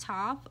the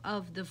top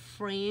of the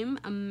frame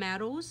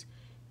metals.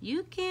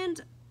 You can't,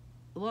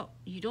 well,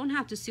 you don't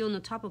have to seal on the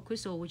top of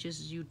crystal, which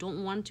is you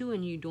don't want to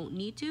and you don't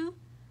need to,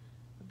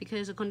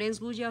 because the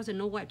condensed glue gels and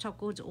no wipe top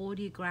coats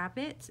already grab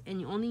it,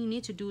 and all you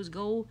need to do is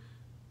go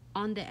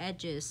on the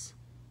edges.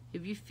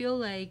 If you feel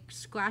like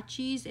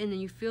scratches and then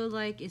you feel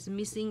like it's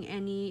missing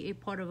a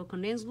part of a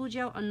condensed glue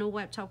gel or no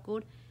wipe top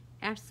coat,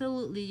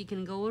 absolutely you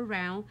can go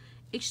around.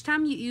 Each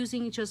time you're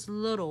using just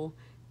little,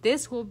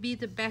 this will be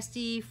the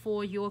bestie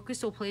for your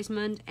crystal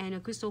placement, and your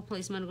crystal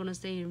placement are gonna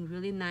stay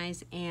really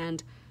nice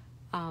and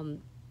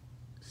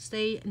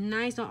stay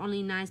nice, not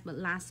only nice but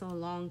last a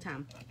long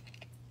time.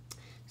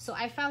 So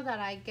I found that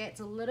I get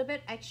a little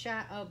bit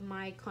extra of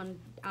my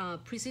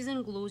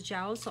precision glue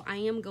gel, so I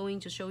am going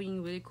to show you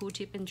a really cool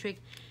tip and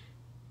trick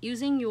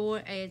using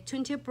your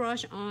twin tip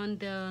brush on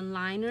the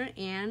liner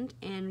end,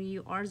 and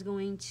you are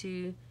going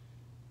to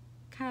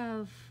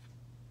kind of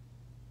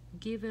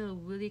give it a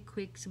really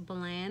quick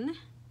blend.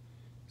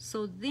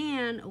 So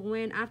then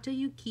when after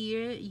you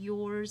gear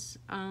yours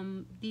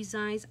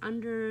designs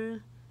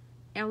under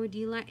LED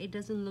light, it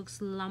doesn't look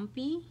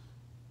lumpy.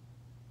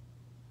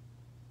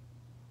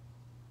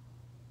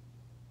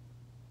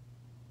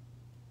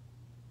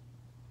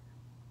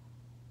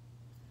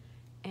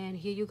 And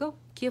here you go,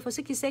 gear for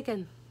 60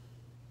 seconds.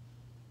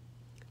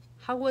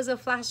 How was a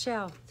flash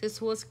shell?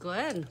 This was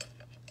good.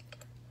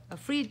 A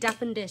free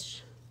dappen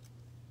dish.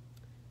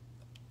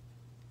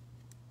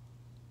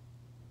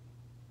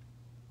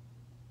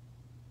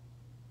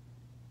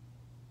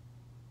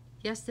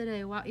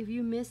 Yesterday, well, if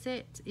you miss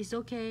it, it's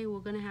okay. We're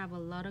gonna have a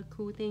lot of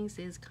cool things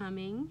is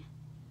coming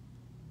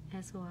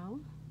as well.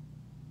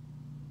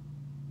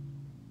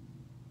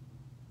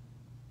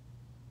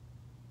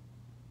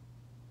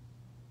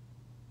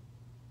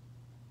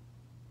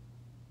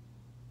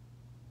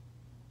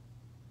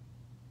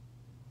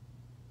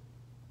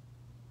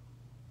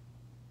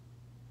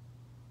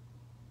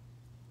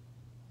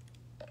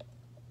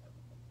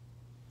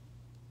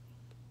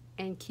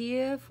 And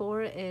here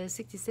for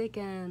 60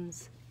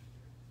 seconds.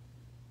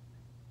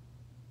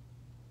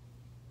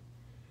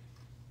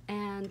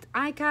 And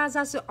Ika,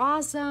 that's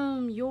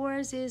awesome.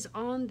 Yours is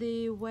on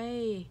the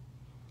way.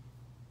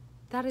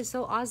 That is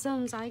so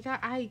awesome, Ika.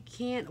 I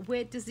can't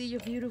wait to see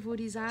your beautiful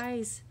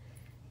designs.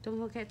 Don't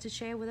forget to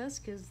share with us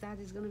because that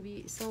is going to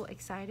be so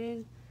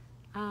exciting.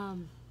 Let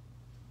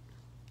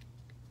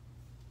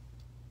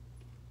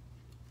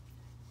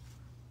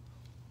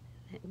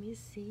me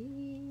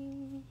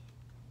see.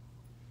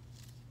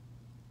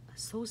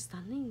 So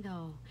stunning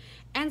though.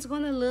 And it's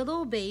gonna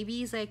little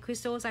babies like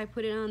crystals. I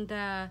put it on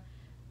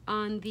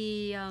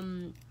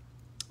the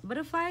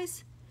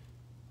butterflies.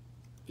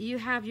 you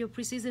have your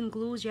precision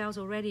glue gels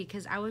already,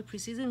 because our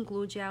precision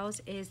glue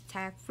gels is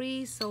tag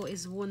free, so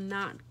it's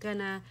not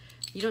gonna,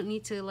 you don't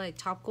need to like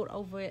top coat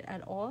over it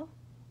at all.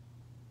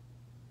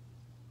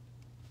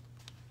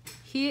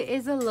 Here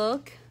is a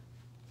look.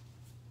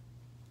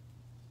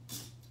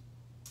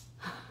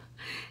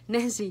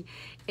 Nancy,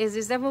 is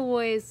this ever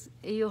was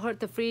you heard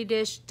the free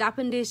dish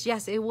Japan dish?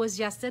 Yes, it was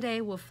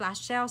yesterday with flash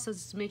sale, so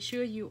just make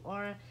sure you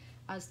are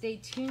stay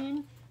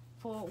tuned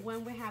for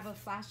when we have a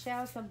flash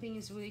sale. Something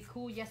is really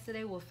cool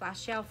yesterday with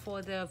flash sale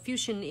for the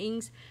Fusion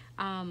Inks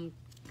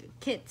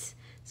kits.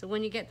 So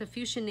when you get the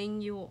Fusion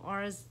Ink, you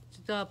are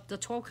the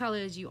 12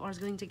 colors, you are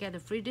going to get a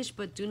free dish.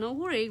 But do not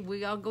worry,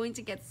 we are going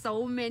to get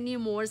so many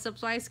more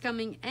supplies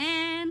coming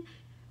in.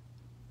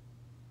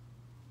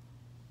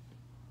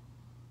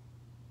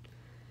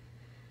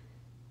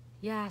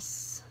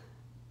 Yes,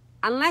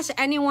 unless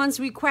anyone's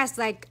request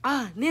like,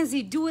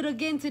 Nancy, do it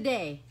again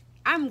today,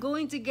 I'm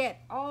going to get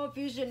all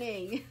Fusion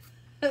Ink.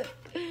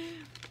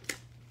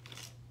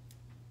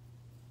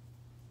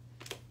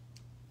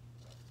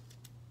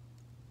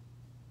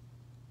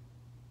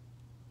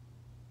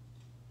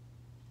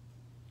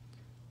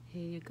 Here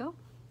you go.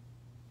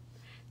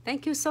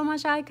 Thank you so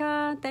much,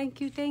 Aika. Thank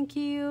you, thank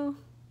you.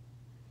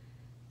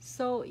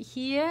 So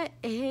here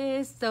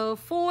is the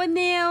 4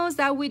 nails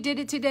that we did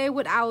it today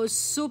with our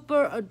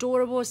super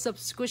adorable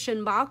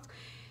subscription box.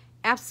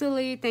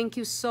 Absolutely, thank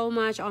you so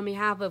much on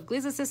behalf of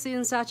Glitz Accessories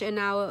and such and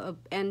our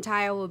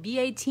entire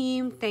BA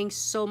team. Thanks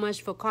so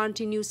much for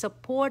continued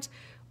support.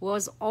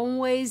 Was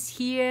always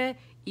here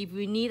if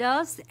you need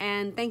us,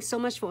 and thanks so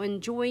much for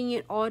enjoying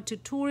it all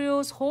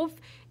tutorials. Hope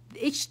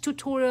each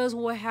tutorials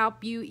will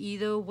help you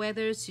either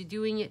whether it's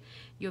doing it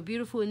your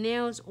beautiful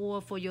nails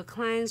or for your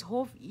clients.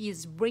 Hope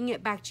is bring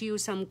it back to you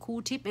some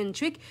cool tip and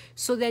trick,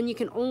 so then you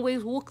can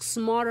always work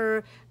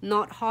smarter,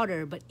 not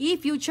harder. But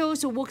if you chose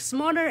to work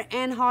smarter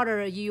and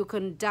harder, you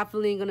can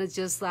definitely gonna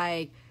just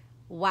like,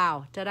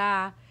 wow,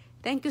 ta-da.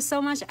 Thank you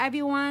so much,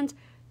 everyone.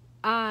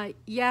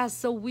 Yeah,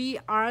 so we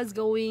are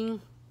going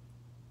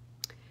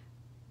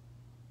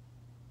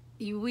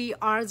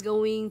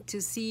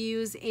to see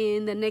you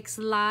in the next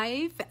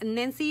live.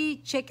 Nancy,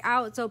 check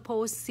out the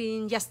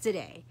posting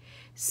yesterday.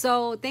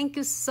 So thank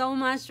you so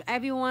much,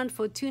 everyone,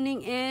 for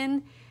tuning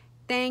in.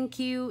 Thank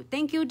you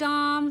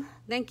Dom,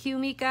 thank you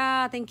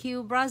Mika, thank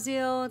you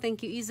Brazil,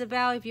 thank you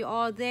Isabel, if you're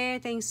all there.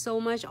 Thanks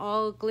so much,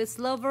 all Glitz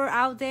lover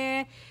out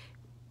there.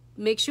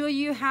 Make sure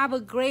you have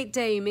a great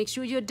day. Make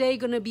sure your day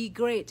gonna be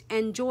great,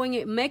 enjoying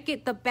it. Make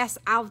it the best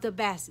out of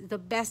the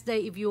best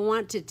day if you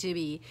want it to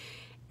be.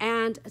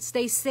 And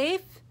stay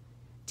safe,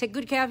 take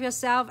good care of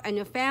yourself and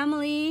your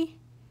family.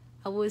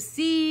 I will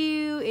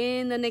see you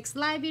in the next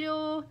live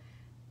video.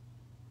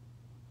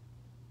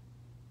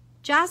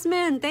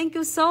 Jasmine, thank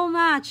you so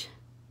much.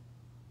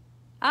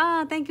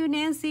 Thank you,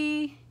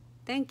 Nancy.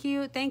 Thank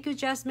you,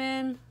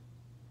 Jasmine.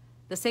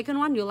 The second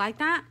one, you like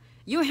that?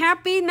 You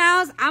happy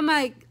now? I'm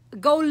like,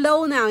 go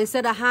low now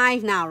instead of high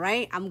now,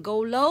 right? I'm go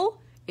low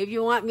if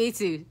you want me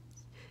to.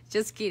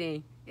 Just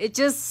kidding. It's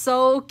just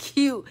so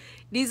cute.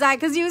 Design,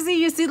 because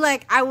you see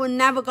like I would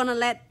never gonna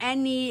let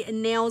any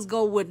nails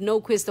go with no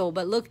crystal,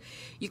 but look,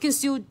 you can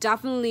still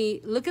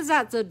definitely look at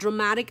that, the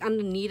dramatic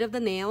underneath of the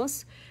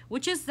nails,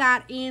 which is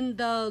that in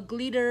the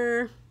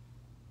glitter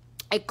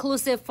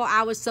exclusive for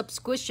our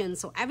subscription.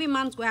 So every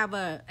month we have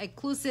a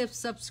exclusive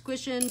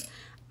subscription.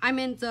 I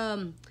meant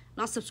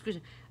not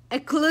subscription,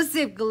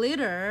 exclusive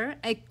glitter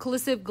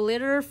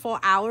for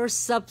our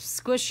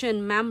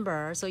subscription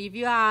member. So if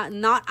you are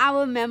not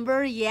our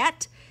member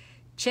yet,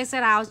 check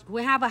it out.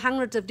 We have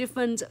 100 of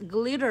different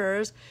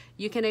glitters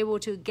you can able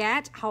to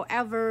get.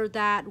 However,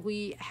 that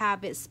we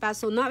have it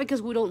special, not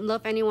because we don't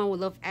love anyone, we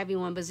love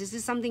everyone, but this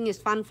is something is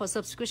fun for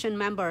subscription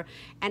member,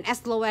 and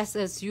as low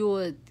as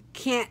you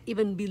can't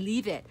even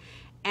believe it.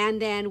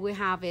 And then we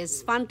have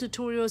is fun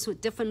tutorials with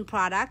different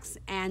products,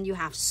 and you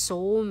have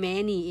so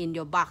many in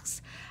your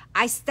box.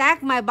 I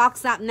stack my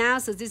box up now,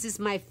 so this is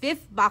my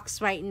 5th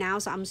box right now,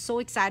 so I'm so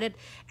excited.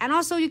 And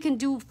also you can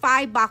do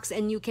 5 boxes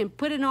and you can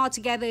put it all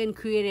together and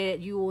create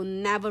it. You will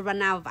never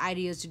run out of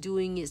ideas to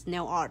doing is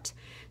nail art.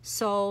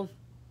 So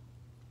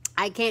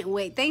I can't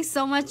wait. Thanks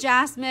so much,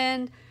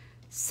 Jasmine.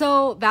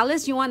 So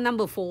Valis, you want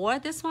number 4,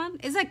 this one?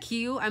 Is that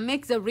cute? I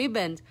make the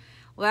ribbon.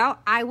 Well,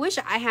 I wish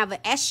I have an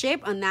S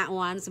shape on that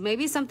one. So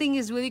maybe something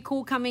is really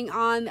cool coming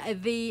on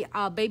the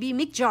baby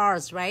mix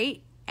jars,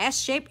 right? S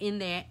shape in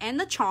there and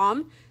the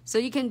charm. So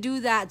you can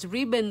do that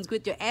ribbons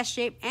with your S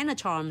shape and the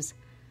charms.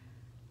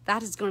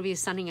 That is going to be a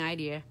stunning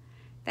idea.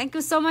 Thank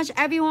you so much,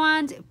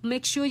 everyone.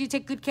 Make sure you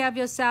take good care of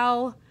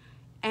yourself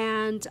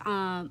and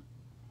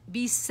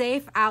be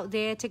safe out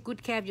there. Take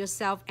good care of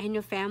yourself and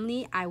your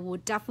family. I will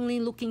definitely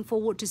looking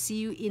forward to see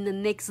you in the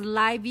next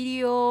live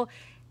video.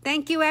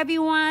 Thank you,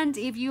 everyone.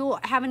 If you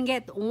haven't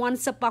get one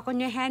sub-box on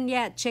your hand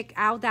yet, check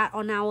out that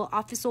on our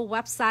official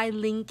website,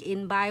 link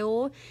in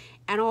bio.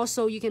 And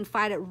also you can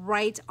find it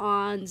right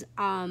on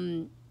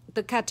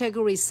the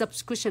category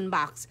subscription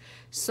box.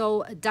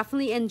 So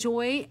definitely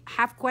enjoy.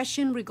 Have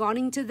question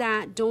regarding to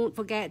that, don't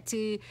forget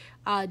to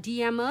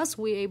DM us.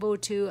 We're able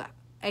to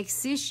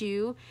assist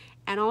you.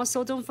 And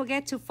also don't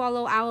forget to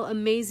follow our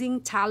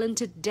amazing,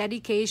 talented,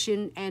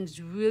 dedication, and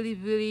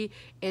really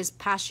is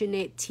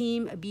passionate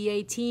team,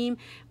 BA team.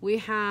 We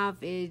have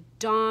a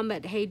Dom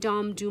at Hey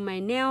Dom Do My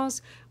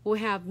Nails. We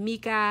have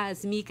Mika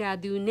as Mika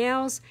Do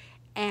Nails.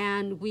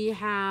 And we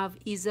have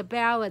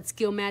Isabel at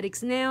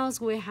Skillmatics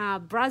Nails. We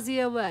have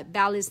Brazil at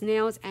Ballis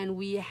Nails. And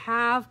we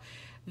have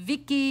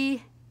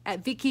Vicky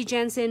at Vicky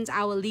Jensen's,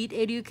 our lead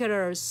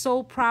educator.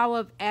 So proud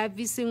of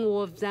every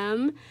single of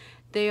them.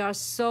 They are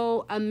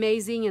so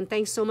amazing, and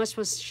thanks so much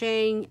for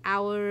sharing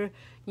our,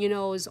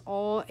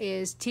 all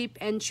is tip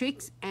and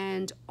tricks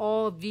and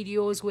all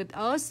videos with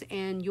us,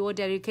 and your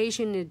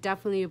dedication is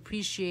definitely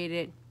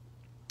appreciated.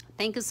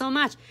 Thank you so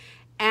much.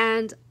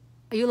 And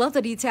you love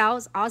the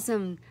details.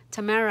 Awesome,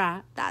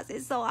 Tamara. That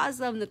is so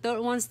awesome. The third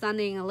one,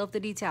 stunning. I love the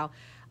detail.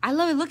 I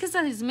love it. Look at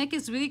that. His make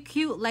is really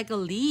cute, like a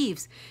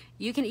leaves.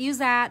 You can use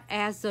that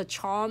as the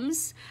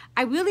charms.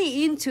 I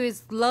really into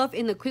his love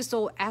in the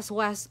crystal as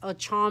well as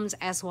charms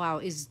as well.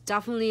 It's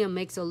definitely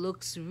makes it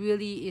looks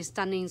really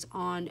stunning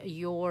on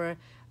your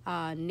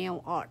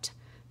nail art.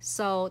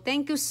 So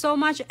thank you so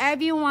much,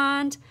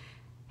 everyone.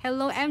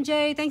 Hello,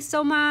 MJ. Thanks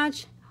so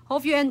much.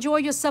 Hope you enjoy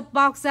your sub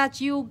box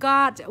that you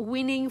got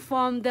winning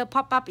from the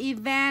pop-up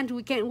event.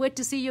 We can't wait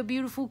to see your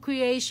beautiful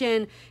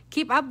creation.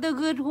 Keep up the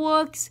good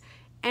works.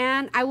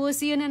 And I will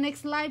see you in the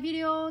next live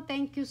video.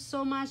 Thank you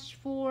so much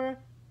for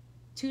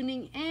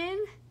tuning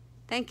in.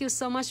 Thank you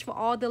so much for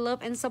all the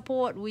love and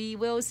support. We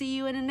will see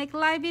you in the next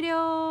live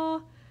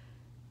video.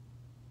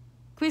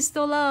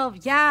 Crystal Love.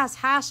 Yes,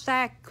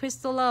 hashtag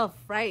Crystal Love,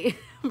 right?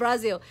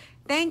 Brazil.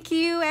 Thank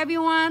you,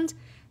 everyone.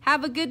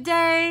 Have a good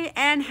day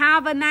and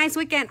have a nice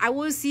weekend. I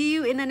will see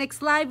you in the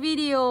next live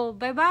video.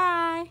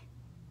 Bye-bye.